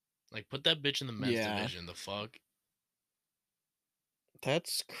 Like, put that bitch in the men's division. The fuck.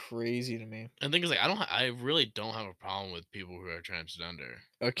 That's crazy to me. And the thing is, like, I really don't have a problem with people who are transgender.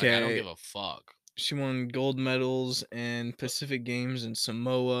 Okay. Like, I don't give a fuck. She won gold medals in Pacific Games in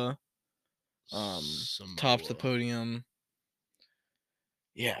Samoa. Topped the podium.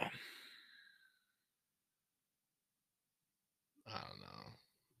 Yeah. I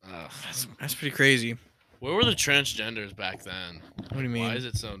don't know. That's pretty crazy. Where were the transgenders back then? What do you mean? Why is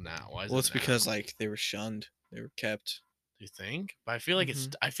it so now? It's because like they were shunned. They were kept. Do you think? But I feel like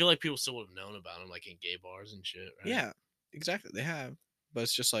I feel like people still would have known about them, like in gay bars and shit. Right? Yeah, exactly. They have, but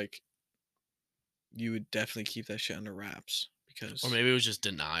it's just like you would definitely keep that shit under wraps because, or maybe it was just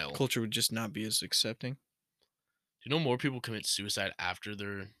denial. Culture would just not be as accepting. you know more people commit suicide after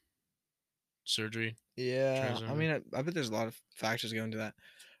their surgery? Yeah, I Transgender. mean, I bet there's a lot of factors going into that,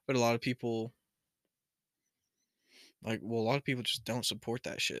 but a lot of people a lot of people just don't support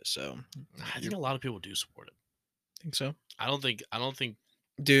that shit. So I you think a lot of people do support it. think so? I don't think.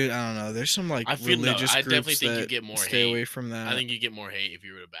 Dude, I don't know. There's some like I feel no. religious I definitely groups think you that get more stay hate. away from I that. think you get more hate if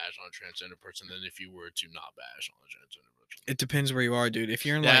you were to bash on a transgender person than if you were to not bash on a transgender person. It depends where you are, dude. If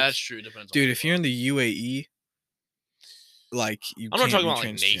you're in Yeah, that's true. It depends on dude, where if you you're are. in the UAE, like you I'm not can't talking be about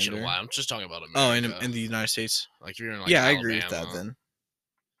like transgender. nationwide. I'm just talking about Oh, America. in the United States. Like if you're in like Yeah, I Alabama, agree with that then.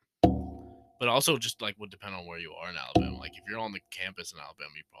 But also just like would depend on where you are in Alabama. Like if you're on the campus in Alabama,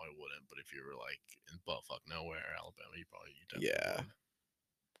 you probably wouldn't. But if you were like in buttfuck nowhere, Alabama, you definitely Yeah. would.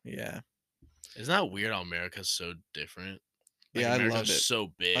 Yeah. Isn't that weird how America's so different? Like Yeah, I America's love it.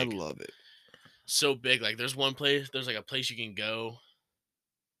 so big. I love it. So big. Like there's like a place you can go.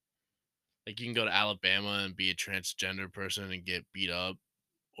 Like you can go to Alabama and be a transgender person and get beat up.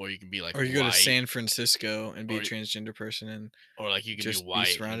 Or you can be like Or you white, go to San Francisco and be a or transgender person and or like you can be just be white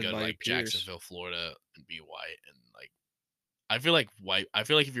and surrounded go to by your like peers. Jacksonville, Florida and be white and like I feel like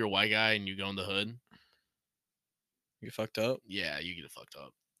if you're a white guy and you go in the hood, You fucked up? yeah, you get fucked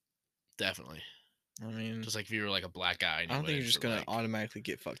up. Definitely. I mean, Just like if you were like a black guy and I you don't went think you're just into gonna like automatically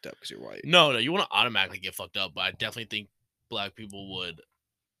get fucked up because you're white. No, you want to automatically get fucked up, but I definitely think black people would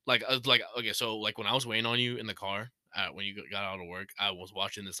like okay, so like when I was waiting on you in the car when you got out of work, I was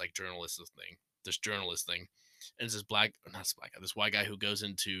watching this like journalist thing, and it's this this white guy who goes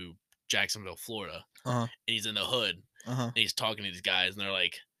into Jacksonville, Florida, Uh-huh. and he's in the hood, Uh-huh. and he's talking to these guys, and they're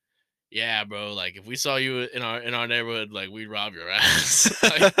like, "Yeah, bro, like if we saw you in our neighborhood, like we'd rob your ass."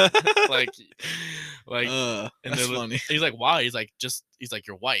 like, and that's funny. he's like, "Why?" He's like,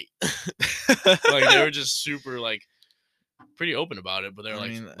 "You're white." Like they were just super like pretty open about it, but they're I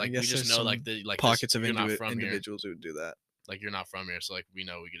like, mean, I we guess just there's know some like the like pockets of you're not from individuals who would do that. here, like you're not from here, so like we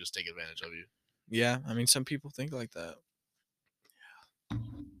know we could just take advantage of you. Yeah, I mean, some people think like that. I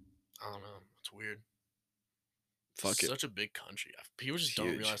don't know. It's weird. Fuck it. Such a big country. People just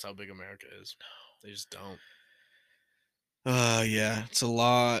don't realize how big America is. No, they just don't. Yeah, it's a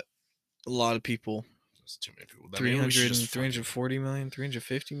lot of people. It's too many people. 300 and 340 million,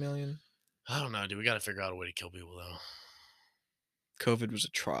 350 million. I don't know, dude. We got to figure out a way to kill people though. COVID was a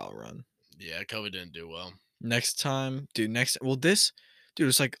trial run. Yeah, COVID didn't do well. Next time, dude.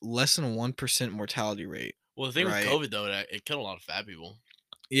 It's like less than 1% mortality rate. Well, the thing with COVID though, it killed a lot of fat people.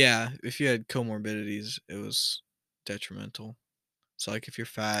 Yeah, if you had comorbidities, it was detrimental. So like if you're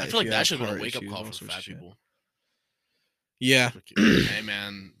fat, I feel like that should have been a wake up call for fat people. Yeah. Hey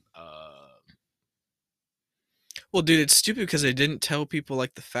man. Well, dude, it's stupid because they didn't tell people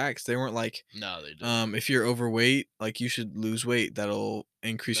like the facts. They weren't like, no, they didn't. If you're overweight, like you should lose weight. That'll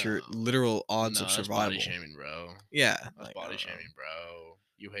increase your literal odds of survival. That's body shaming, bro. Yeah, that's body shaming, bro.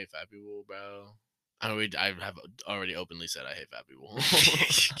 You hate fat people, bro. I have already openly said I hate fat people.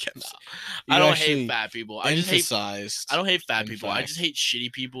 I don't hate fat people. I don't hate fat people. I just hate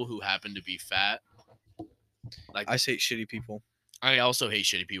shitty people who happen to be fat. Like I hate shitty people. I also hate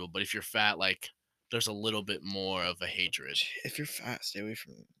shitty people, but if you're fat, like there's a little bit more of a hatred. If you're fat, stay away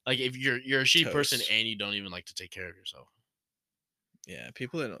from. Like if you're a shitty person and you don't even like to take care of yourself. Yeah,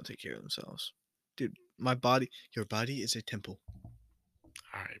 people that don't take care of themselves, dude. Your body is a temple.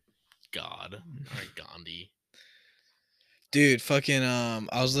 All right, God. All right, Gandhi. Dude, fucking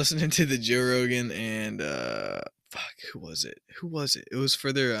I was listening to the Joe Rogan and who was it? It was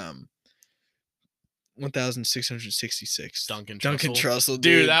for their 1666. Duncan Trussell,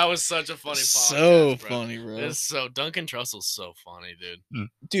 dude. That was such a funny podcast. So funny, bro. It's so Duncan Trussell's so funny, dude.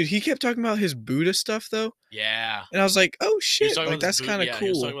 Dude, he kept talking about his Buddha stuff though. Yeah. And I was like, oh shit, like that's kind of cool. He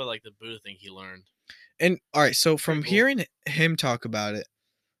was talking about like the Buddha thing he learned. And all right, so from hearing him talk about it,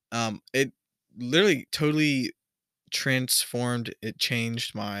 it literally totally transformed. It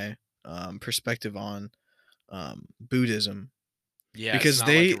changed my perspective on Buddhism. Yeah, because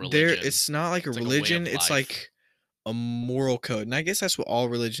it's not like a religion. It's like a moral code, and I guess that's what all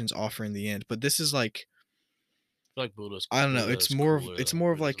religions offer in the end. But this is like, I feel like Buddha's. I don't know. It's more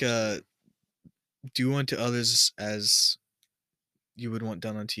of like a do unto others as you would want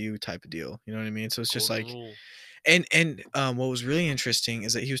done unto you type of deal. You know what I mean? So it's just like, and what was really interesting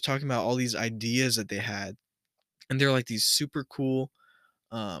is that he was talking about all these ideas that they had, and they're like these super cool.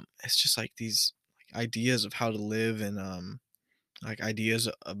 It's just like these ideas of how to live and like ideas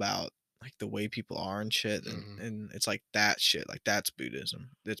about like the way people are and shit, and it's like that shit, like that's Buddhism.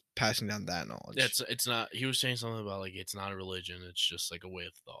 It's passing down that knowledge. It's not. He was saying something about like it's not a religion. It's just like a way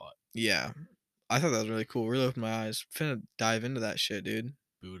of thought. Yeah, I thought that was really cool. Really opened my eyes. Finna dive into that shit, dude.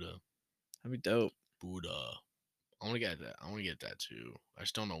 Buddha. That'd be dope. Buddha. I want to get that. I want to get that too. I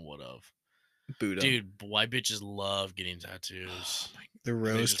just don't know what of. Buddha. Dude, white bitches love getting tattoos. The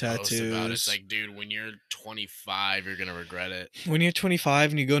rose tattoos. About it. It's like, dude, when you're 25, you're gonna regret it. When you're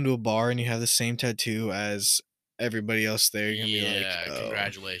 25 and you go into a bar and you have the same tattoo as everybody else there, you're gonna be like, oh.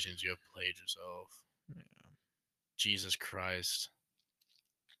 Congratulations, you have played yourself. Yeah. Jesus Christ.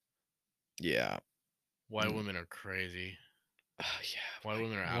 Yeah. White women are crazy. Yeah. White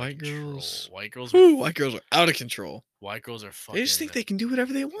women are out of control. White girls are out of control. White girls are fucking. They just think they can do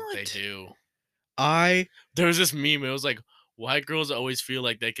whatever they want. They do. There was this meme. It was like, white girls always feel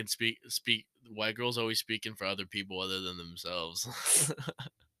like they can speak. White girls always speaking for other people other than themselves.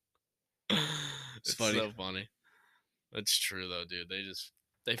 It's funny. So funny. That's true though, dude.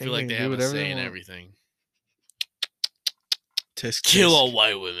 They feel like they have a say in everything. Tisk, kill all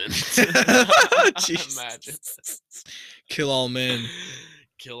white women. Imagine. Kill all men.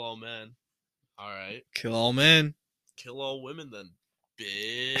 Kill all men. All right. Kill all men. Kill all women then.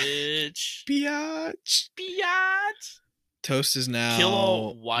 Bitch. Biatch. Toast is now kill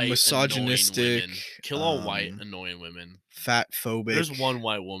all white misogynistic. Women. Kill all white annoying women. Fat phobic. There's one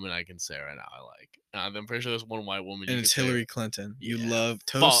white woman I can say right now I like. I'm pretty sure there's one white woman. And it's Hillary Clinton. You love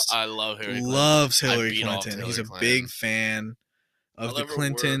Toast. I love Hillary Clinton. Loves Hillary Clinton. He's a big fan of the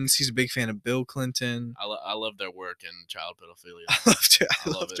Clintons. He's a big fan of Bill Clinton. I love their work in child pedophilia. I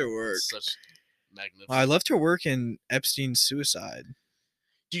loved her work. It's such magnificent. I loved her work in Epstein's suicide.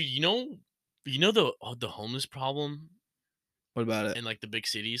 Dude, you know the homeless problem. What about it? In like the big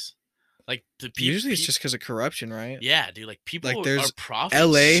cities, like the people. Usually it's just because of corruption, right? Yeah, dude. Like people are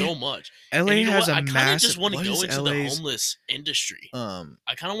profiting so much. LA has a massive. I kind of just want to go into LA's, the homeless industry. I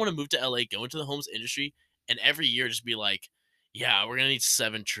kind of want to move to LA, go into the homeless industry, and every year just be like, yeah, we're gonna need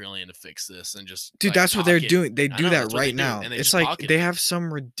 $7 trillion to fix this, and just dude, like, that's what they're doing. They do that right now. And it's like they have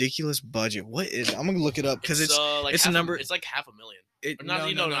some ridiculous budget. What is it? I'm gonna look it up because it's a number. It's like $500,000. No,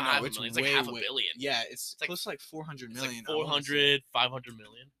 half a million. It's like $500 million. Yeah, it's close to like 400 million. Like 400, 500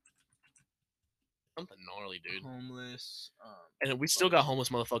 million. Something gnarly, dude. Homeless. And we still got homeless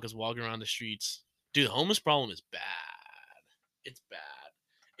motherfuckers walking around the streets. Dude, the homeless problem is bad. It's bad.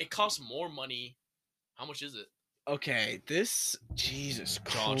 It costs more money. How much is it? Okay, Jesus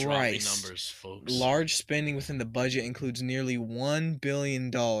Christ. Numbers, folks. Large spending within the budget includes nearly $1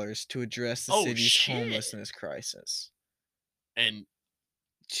 billion to address the city's homelessness crisis. And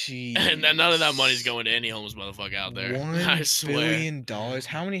jeez. And none of that money's going to any homeless motherfucker out there. $1 billion.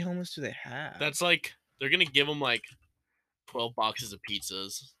 How many homeless do they have? That's like they're gonna give them like 12 boxes of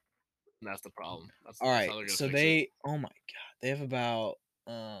pizzas. And that's the problem. All right. So they, oh my god, they have about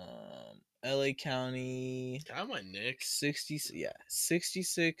LA County. Can I have my Nick?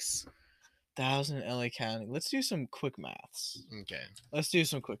 66,000 LA County. Let's do some quick maths. Okay. Let's do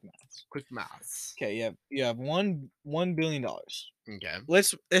some quick maths. Okay, you have $1 billion. Okay.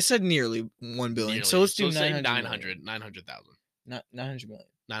 It said nearly $1 billion. So let's do 900,000. 900,000. Not 900 million.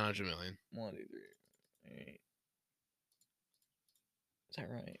 900 million. 1, 2, 3, 8. Is that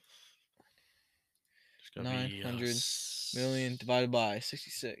right? 900 million divided by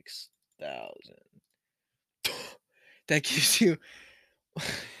 66,000. That gives you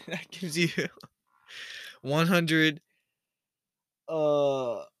 100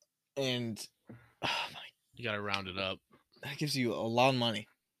 and oh my, you gotta round it up. That gives you a lot of money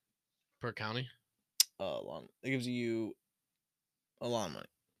per county. It gives you a lot of money.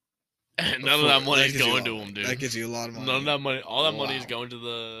 And none of that money is going to them, dude. That gives you a lot of money. None of that money. All that money is going to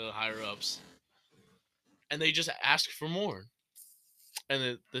the higher ups. And they just ask for more.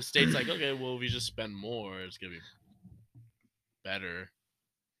 And the state's like, okay, well, if we just spend more, it's going to be better.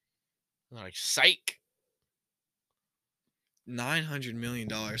 And they're like, psych. $900 million.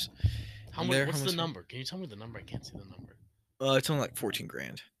 How much? What's the number? Can you tell me the number? I can't see the number. It's only like 14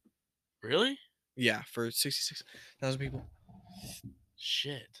 grand. Really? Yeah, for 66,000 people.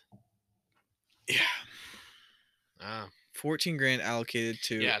 Shit. Yeah. 14 grand allocated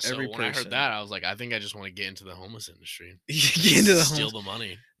to every person. When I heard that, I was like, I think I just want to get into the homeless industry. Get into the steal the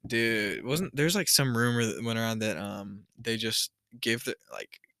money. Dude, there's like some rumor that went around that they just give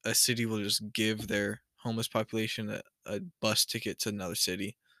a city will just give their homeless population a bus ticket to another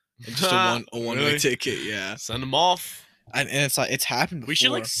city. And just a one-way ticket, yeah. Send them off. And it's like it's happened before. We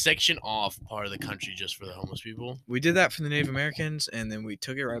should section off part of the country just for the homeless people. We did that for the Native Americans, and then we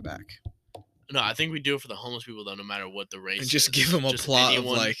took it right back. No, I think we do it for the homeless people though, no matter what the race. And just give them a plot of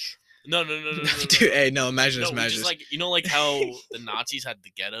like. No. Dude, hey, no, imagine this. Imagine just how the Nazis had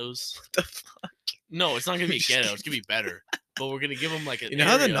the ghettos. What the fuck? No, it's not gonna be a ghetto. It's gonna be better. but we're gonna give them like an You know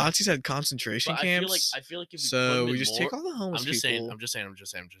how the area. Nazis had concentration camps? I feel like if we So put them we in just more, take all the homeless people. I'm just saying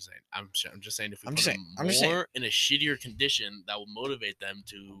if we I'm put just saying. them I'm just saying. more in a shittier condition, that will motivate them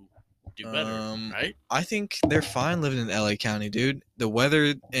to do better, right? I think they're fine living in LA County, dude. The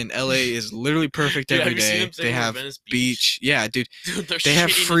weather in LA is literally perfect Dude, every have you seen day. them They staying over have Venice beach. Yeah, dude. Dude, they're They have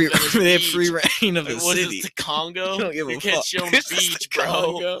shitting free. in Venice They have free Beach. reign of Like, the what is city. this, the Congo? They don't give You a can't fuck. chill on This the is the beach, bro.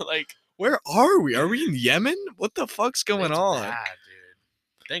 Congo. Like, where are we? Are we in Yemen? What the fuck's going it's on? bad,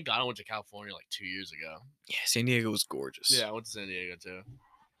 dude. Thank God I went to California like 2 years ago. Yeah, San Diego was gorgeous. Yeah, I went to San Diego too.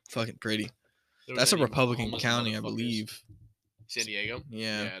 Fucking pretty. That's a Republican county, I believe. San Diego.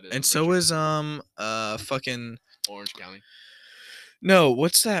 Yeah, it is, and so is fucking Orange County. No,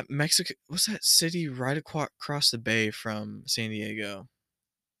 what's that Mexico? What's that city right across the bay from San Diego?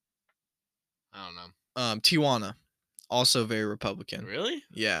 I don't know. Tijuana, also very Republican. Really?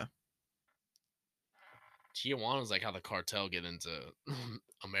 Yeah. Tijuana is like how the cartel get into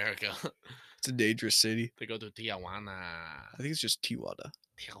America. It's a dangerous city. They go to Tijuana. I think it's just Tijuana.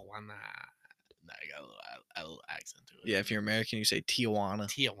 Tijuana. Nah, I got a little accent to it. Yeah, if you're American, you say Tijuana.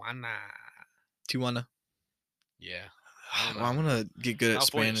 Tijuana. Yeah. I'm gonna get good at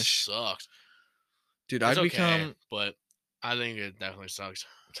Spanish. Sucks. Dude, I'd become. But I think it definitely sucks.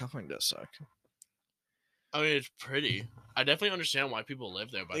 California does suck. I mean, it's pretty. I definitely understand why people live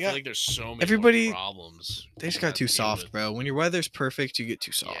there, but I feel like there's so many problems. They just got too soft, bro. When your weather's perfect, you get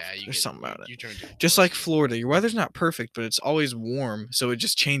too soft. Yeah, there's something about it. You turn just like Florida. Your weather's not perfect, but it's always warm, so it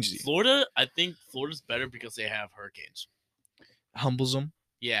just changes you. Florida, I think Florida's better because they have hurricanes. Humbles them.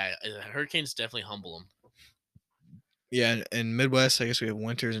 Yeah, hurricanes definitely humble them. Yeah, and Midwest, I guess we have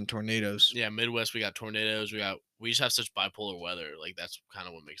winters and tornadoes. Yeah, Midwest, we got tornadoes. We just have such bipolar weather. Like, that's kind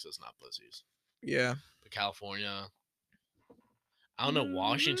of what makes us not pussies. Yeah. But California, I don't know.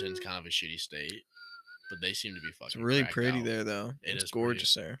 Washington's kind of a shitty state, but they seem to be fucking. It's really pretty out. There, though. It's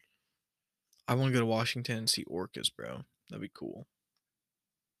gorgeous there. I want to go to Washington and see orcas, bro. That'd be cool.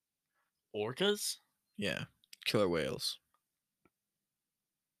 Orcas? Yeah, killer whales.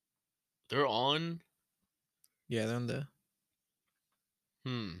 They're on. Yeah, they're on the.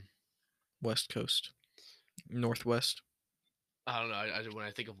 West Coast, Northwest. I don't know. When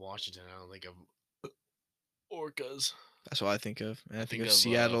I think of Washington, I don't think of orcas. That's what I think of. And I think of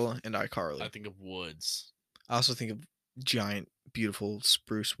Seattle and iCarly. I think of woods. I also think of giant, beautiful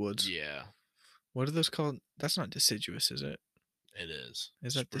spruce woods. Yeah. What are those called? That's not deciduous, is it? It is.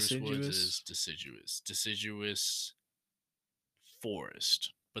 Is that spruce deciduous? Woods is deciduous. Deciduous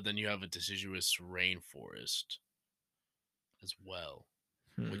forest. But then you have a deciduous rainforest as well.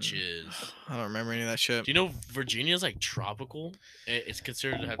 Which is... I don't remember any of that shit. Do you know Virginia's like tropical? It's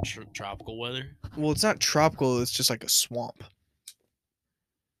considered to have tropical weather. Well, it's not tropical. It's just like a swamp.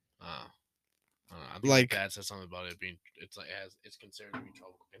 I think like Dad said something about it being. It's like it's considered to be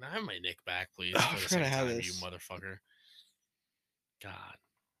tropical. Can I have my Nick back, please? I forgot I have this. You motherfucker. God.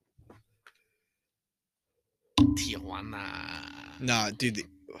 Tijuana. Nah, dude.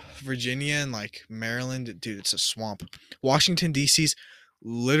 Virginia and like Maryland, dude, it's a swamp. Washington D.C.'s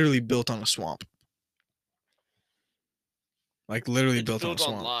literally built on a swamp. Like literally built on a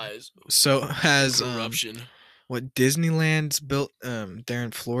swamp. Lies. So has corruption. What Disneyland's built there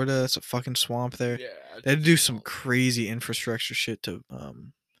in Florida, it's a fucking swamp there. Yeah. They had to do some crazy infrastructure shit to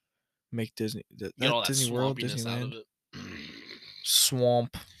make Disney Disney World, Disneyland.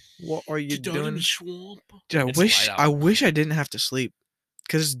 Swamp. What are you doing? Swamp. Dude, I wish I didn't have to sleep.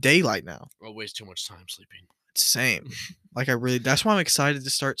 Because it's daylight now. I waste too much time sleeping. Same. That's why I'm excited to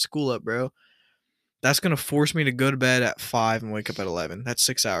start school up, bro. That's going to force me to go to bed at 5 and wake up at 11. That's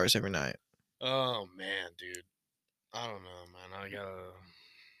 6 hours every night. Oh, man, dude. I don't know, man.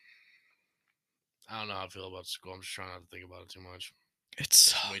 I don't know how I feel about school. I'm just trying not to think about it too much. It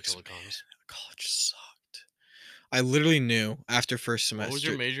sucks. Wait till it comes. College sucked. I literally knew after first semester. What was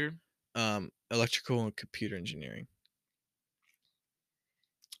your major? Electrical and computer engineering.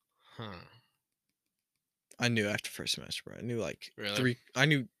 I knew after first semester, bro. I knew I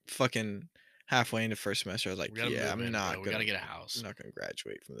knew fucking halfway into first semester. I was like, yeah, we gotta get a house. I'm not gonna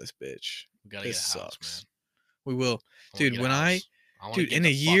graduate from this bitch. We gotta get a house, man. We will, dude. In a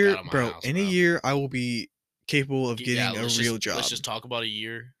year, bro. In a year, I will be capable of getting a real job. Let's just talk about a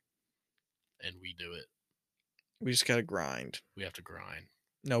year, and we do it. We just gotta grind. We have to grind.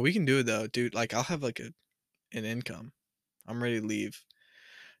 No, we can do it though, dude. Like I'll have like an income. I'm ready to leave.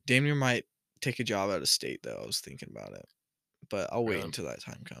 Damn near might take a job out of state though. I was thinking about it, but I'll wait until that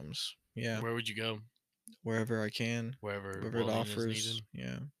time comes. Yeah. Where would you go? Wherever I can. Wherever it offers.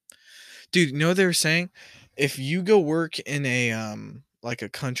 Yeah. Dude, you know what they were saying? If you go work in a like a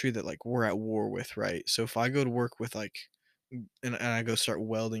country that like we're at war with, right? So if I go to work with like and I go start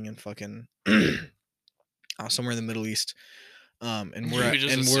welding in fucking somewhere in the Middle East. And we're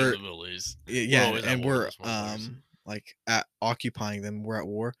the Middle East. yeah, and we're like occupying them. We're at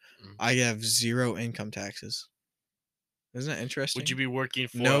war. I have 0 income taxes. Isn't that interesting? Would you be working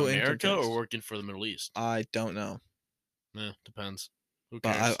for America or working for the Middle East? I don't know. Yeah, depends. Who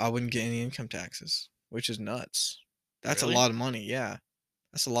cares? But I wouldn't get any income taxes, which is nuts. That's a lot of money. Yeah,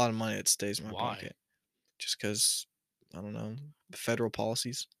 that's a lot of money that stays in my pocket. Just because, I don't know, the federal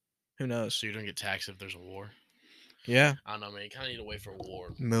policies. Who knows? So you don't get taxed if there's a war? Yeah. I don't know, man. You kind of need to wait for a war.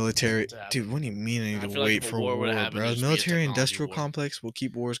 Military. Dude, what do you mean I need to wait for a war, bro? The military-industrial complex will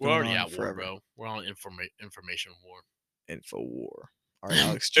keep wars going on forever. War, bro. We're on information war. Info war. All right,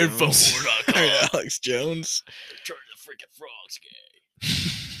 Alex Jones. Infowar.com. All right, Alex Jones. Turn the freaking frogs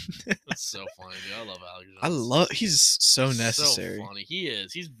gay. That's so funny, dude. I love Alex Jones. He's so necessary. So funny. He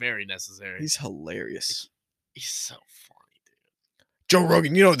is. He's very necessary. He's hilarious. He's so funny, dude. Joe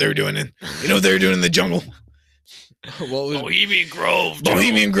Rogan, you know what they were doing in the jungle? What was Bohemian Grove? Joe.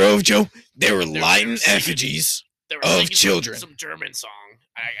 Bohemian Grove, Joe. They were lighting effigies of children. Some German song.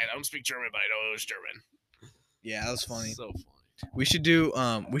 I don't speak German, but I know it was German. Yeah, that was funny. So funny. We should do.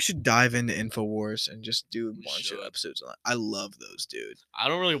 We should dive into InfoWars and just do a bunch of episodes on that. I love those, dude. I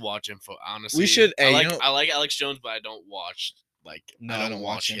don't really watch Info. Honestly, we should. I like Alex Jones, but I don't watch No, I don't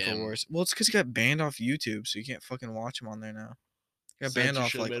watch InfoWars. Well, it's because he got banned off YouTube, so you can't fucking watch him on there now. Got banned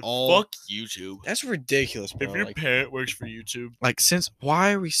off all. Fuck YouTube. That's ridiculous, bro. If your parent works for YouTube,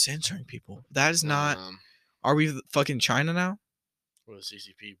 why are we censoring people? That is not. Are we fucking China now? What a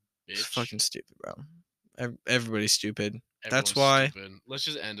CCP bitch. It's fucking stupid, bro. Everybody's stupid. That's why. Stupid. Let's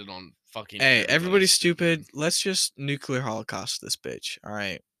just end it on fucking. Hey, everybody's stupid. Let's just nuclear holocaust this bitch. All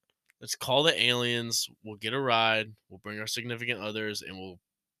right. Let's call the aliens. We'll get a ride. We'll bring our significant others, and we'll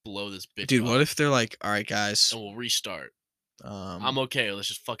blow this bitch. Dude, what if they're like, all right, guys, and we'll restart. I'm okay. Let's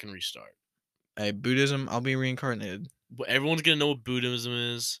just fucking restart. Hey, Buddhism, I'll be reincarnated. But everyone's gonna know what Buddhism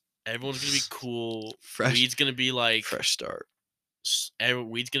is. Everyone's gonna be cool. Weed's gonna be like fresh start.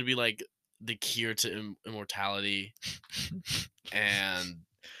 Weed's gonna be like the cure to immortality, and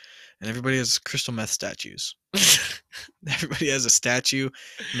everybody has crystal meth statues. Everybody has a statue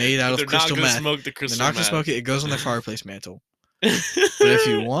made out of crystal meth. They're not gonna smoke it. It goes on their fireplace mantle. But if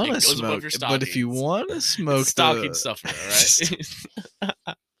you want to smoke, stocking stuffer, all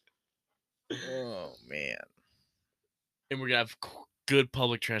right? Oh man! And we're gonna have good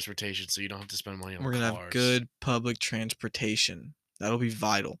public transportation, so you don't have to spend money on. We're gonna have good public transportation. That'll be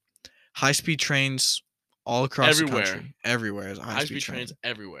vital. High-speed trains all across the country. Everywhere is a high-speed trains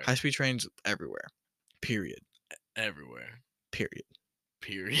everywhere. High-speed trains everywhere. Period. Everywhere. Period.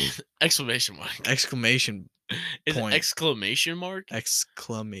 Exclamation mark. Exclamation. Is it exclamation mark?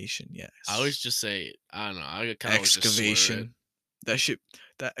 Exclamation, yes. I always just say, I don't know. I kind of excavation.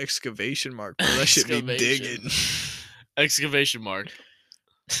 That excavation mark, bro. That should be digging. Excavation mark.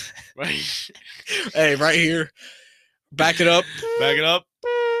 Right. Hey, right here. Back it up. Back it up.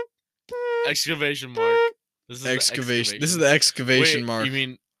 Excavation mark. This is excavation. This is the excavation mark. You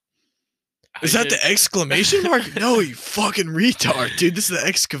mean? Is that the exclamation mark? No, you fucking retard, dude. This is the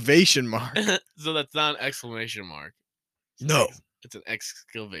excavation mark. So that's not an exclamation mark. No. It's an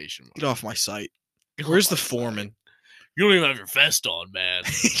excavation mark. Get off my site. Where's the foreman? You don't even have your vest on, man.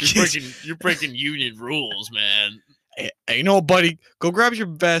 You're breaking union rules, man. Hey, no, buddy. Go grab your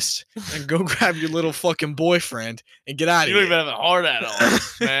vest and go grab your little fucking boyfriend and get out of here. You don't even have a hard hat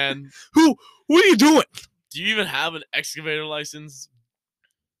on, man. What are you doing? Do you even have an excavator license?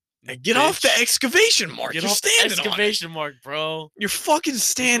 Hey, get off the excavation mark. You're standing on it. Excavation mark, bro. You're fucking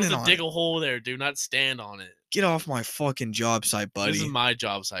standing on it. Dig a hole there, do not stand on it. Get off my fucking job site, buddy. This is my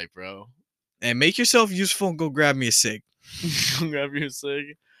job site, bro. And make yourself useful and go grab me a cig. Go grab you a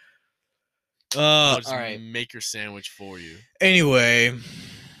cig? All right. Make your sandwich for you. Anyway,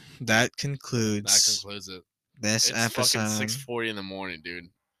 that concludes it. This episode. It's fucking 6:40 in the morning, dude.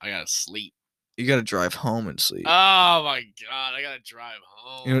 I gotta sleep. You gotta drive home and sleep. Oh my god, I gotta drive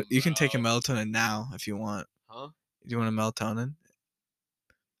home. You can take a melatonin now if you want. Huh? Do you want a melatonin?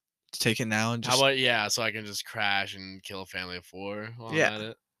 Take it now and just. How about so I can just crash and kill a family of 4 while I'm at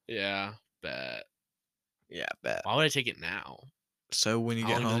it? Yeah, bet. Yeah, bet. Why would I take it now? So when you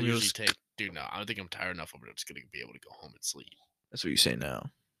get home, you'll take. Dude, no, I don't think I'm tired enough. I'm just gonna be able to go home and sleep. That's what you say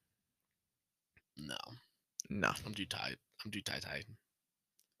now. No. I'm too tired. I'm too tired.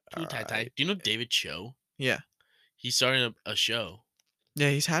 Do you know David Cho? Yeah. He's starting a show. Yeah,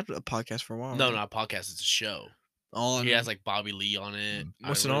 he's had a podcast for a while. No, not a podcast. It's a show. On He has like Bobby Lee on it. I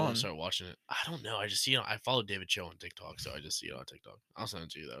what's it really want to on? start watching it. I don't know. I just see it. I follow David Cho on TikTok, so I just see it on TikTok. I'll send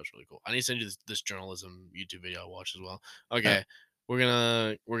it to you. That was really cool. I need to send you this journalism YouTube video I watched as well. Okay, we're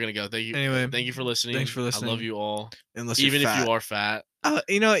gonna go. Anyway, Thank you for listening. thanks for I love listening. you all. Unless you're Even if you fat. are fat,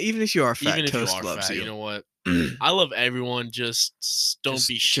 Even if you are fat, even if you Toast are loves fat, you you. know what? I love everyone. Just don't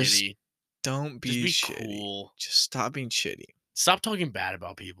be shitty. Don't be Just be shitty. cool. Just stop being shitty. Stop talking bad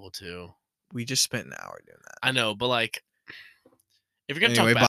about people too. We just spent an hour doing that. I know, but like, if you're gonna Anyway, talk bad.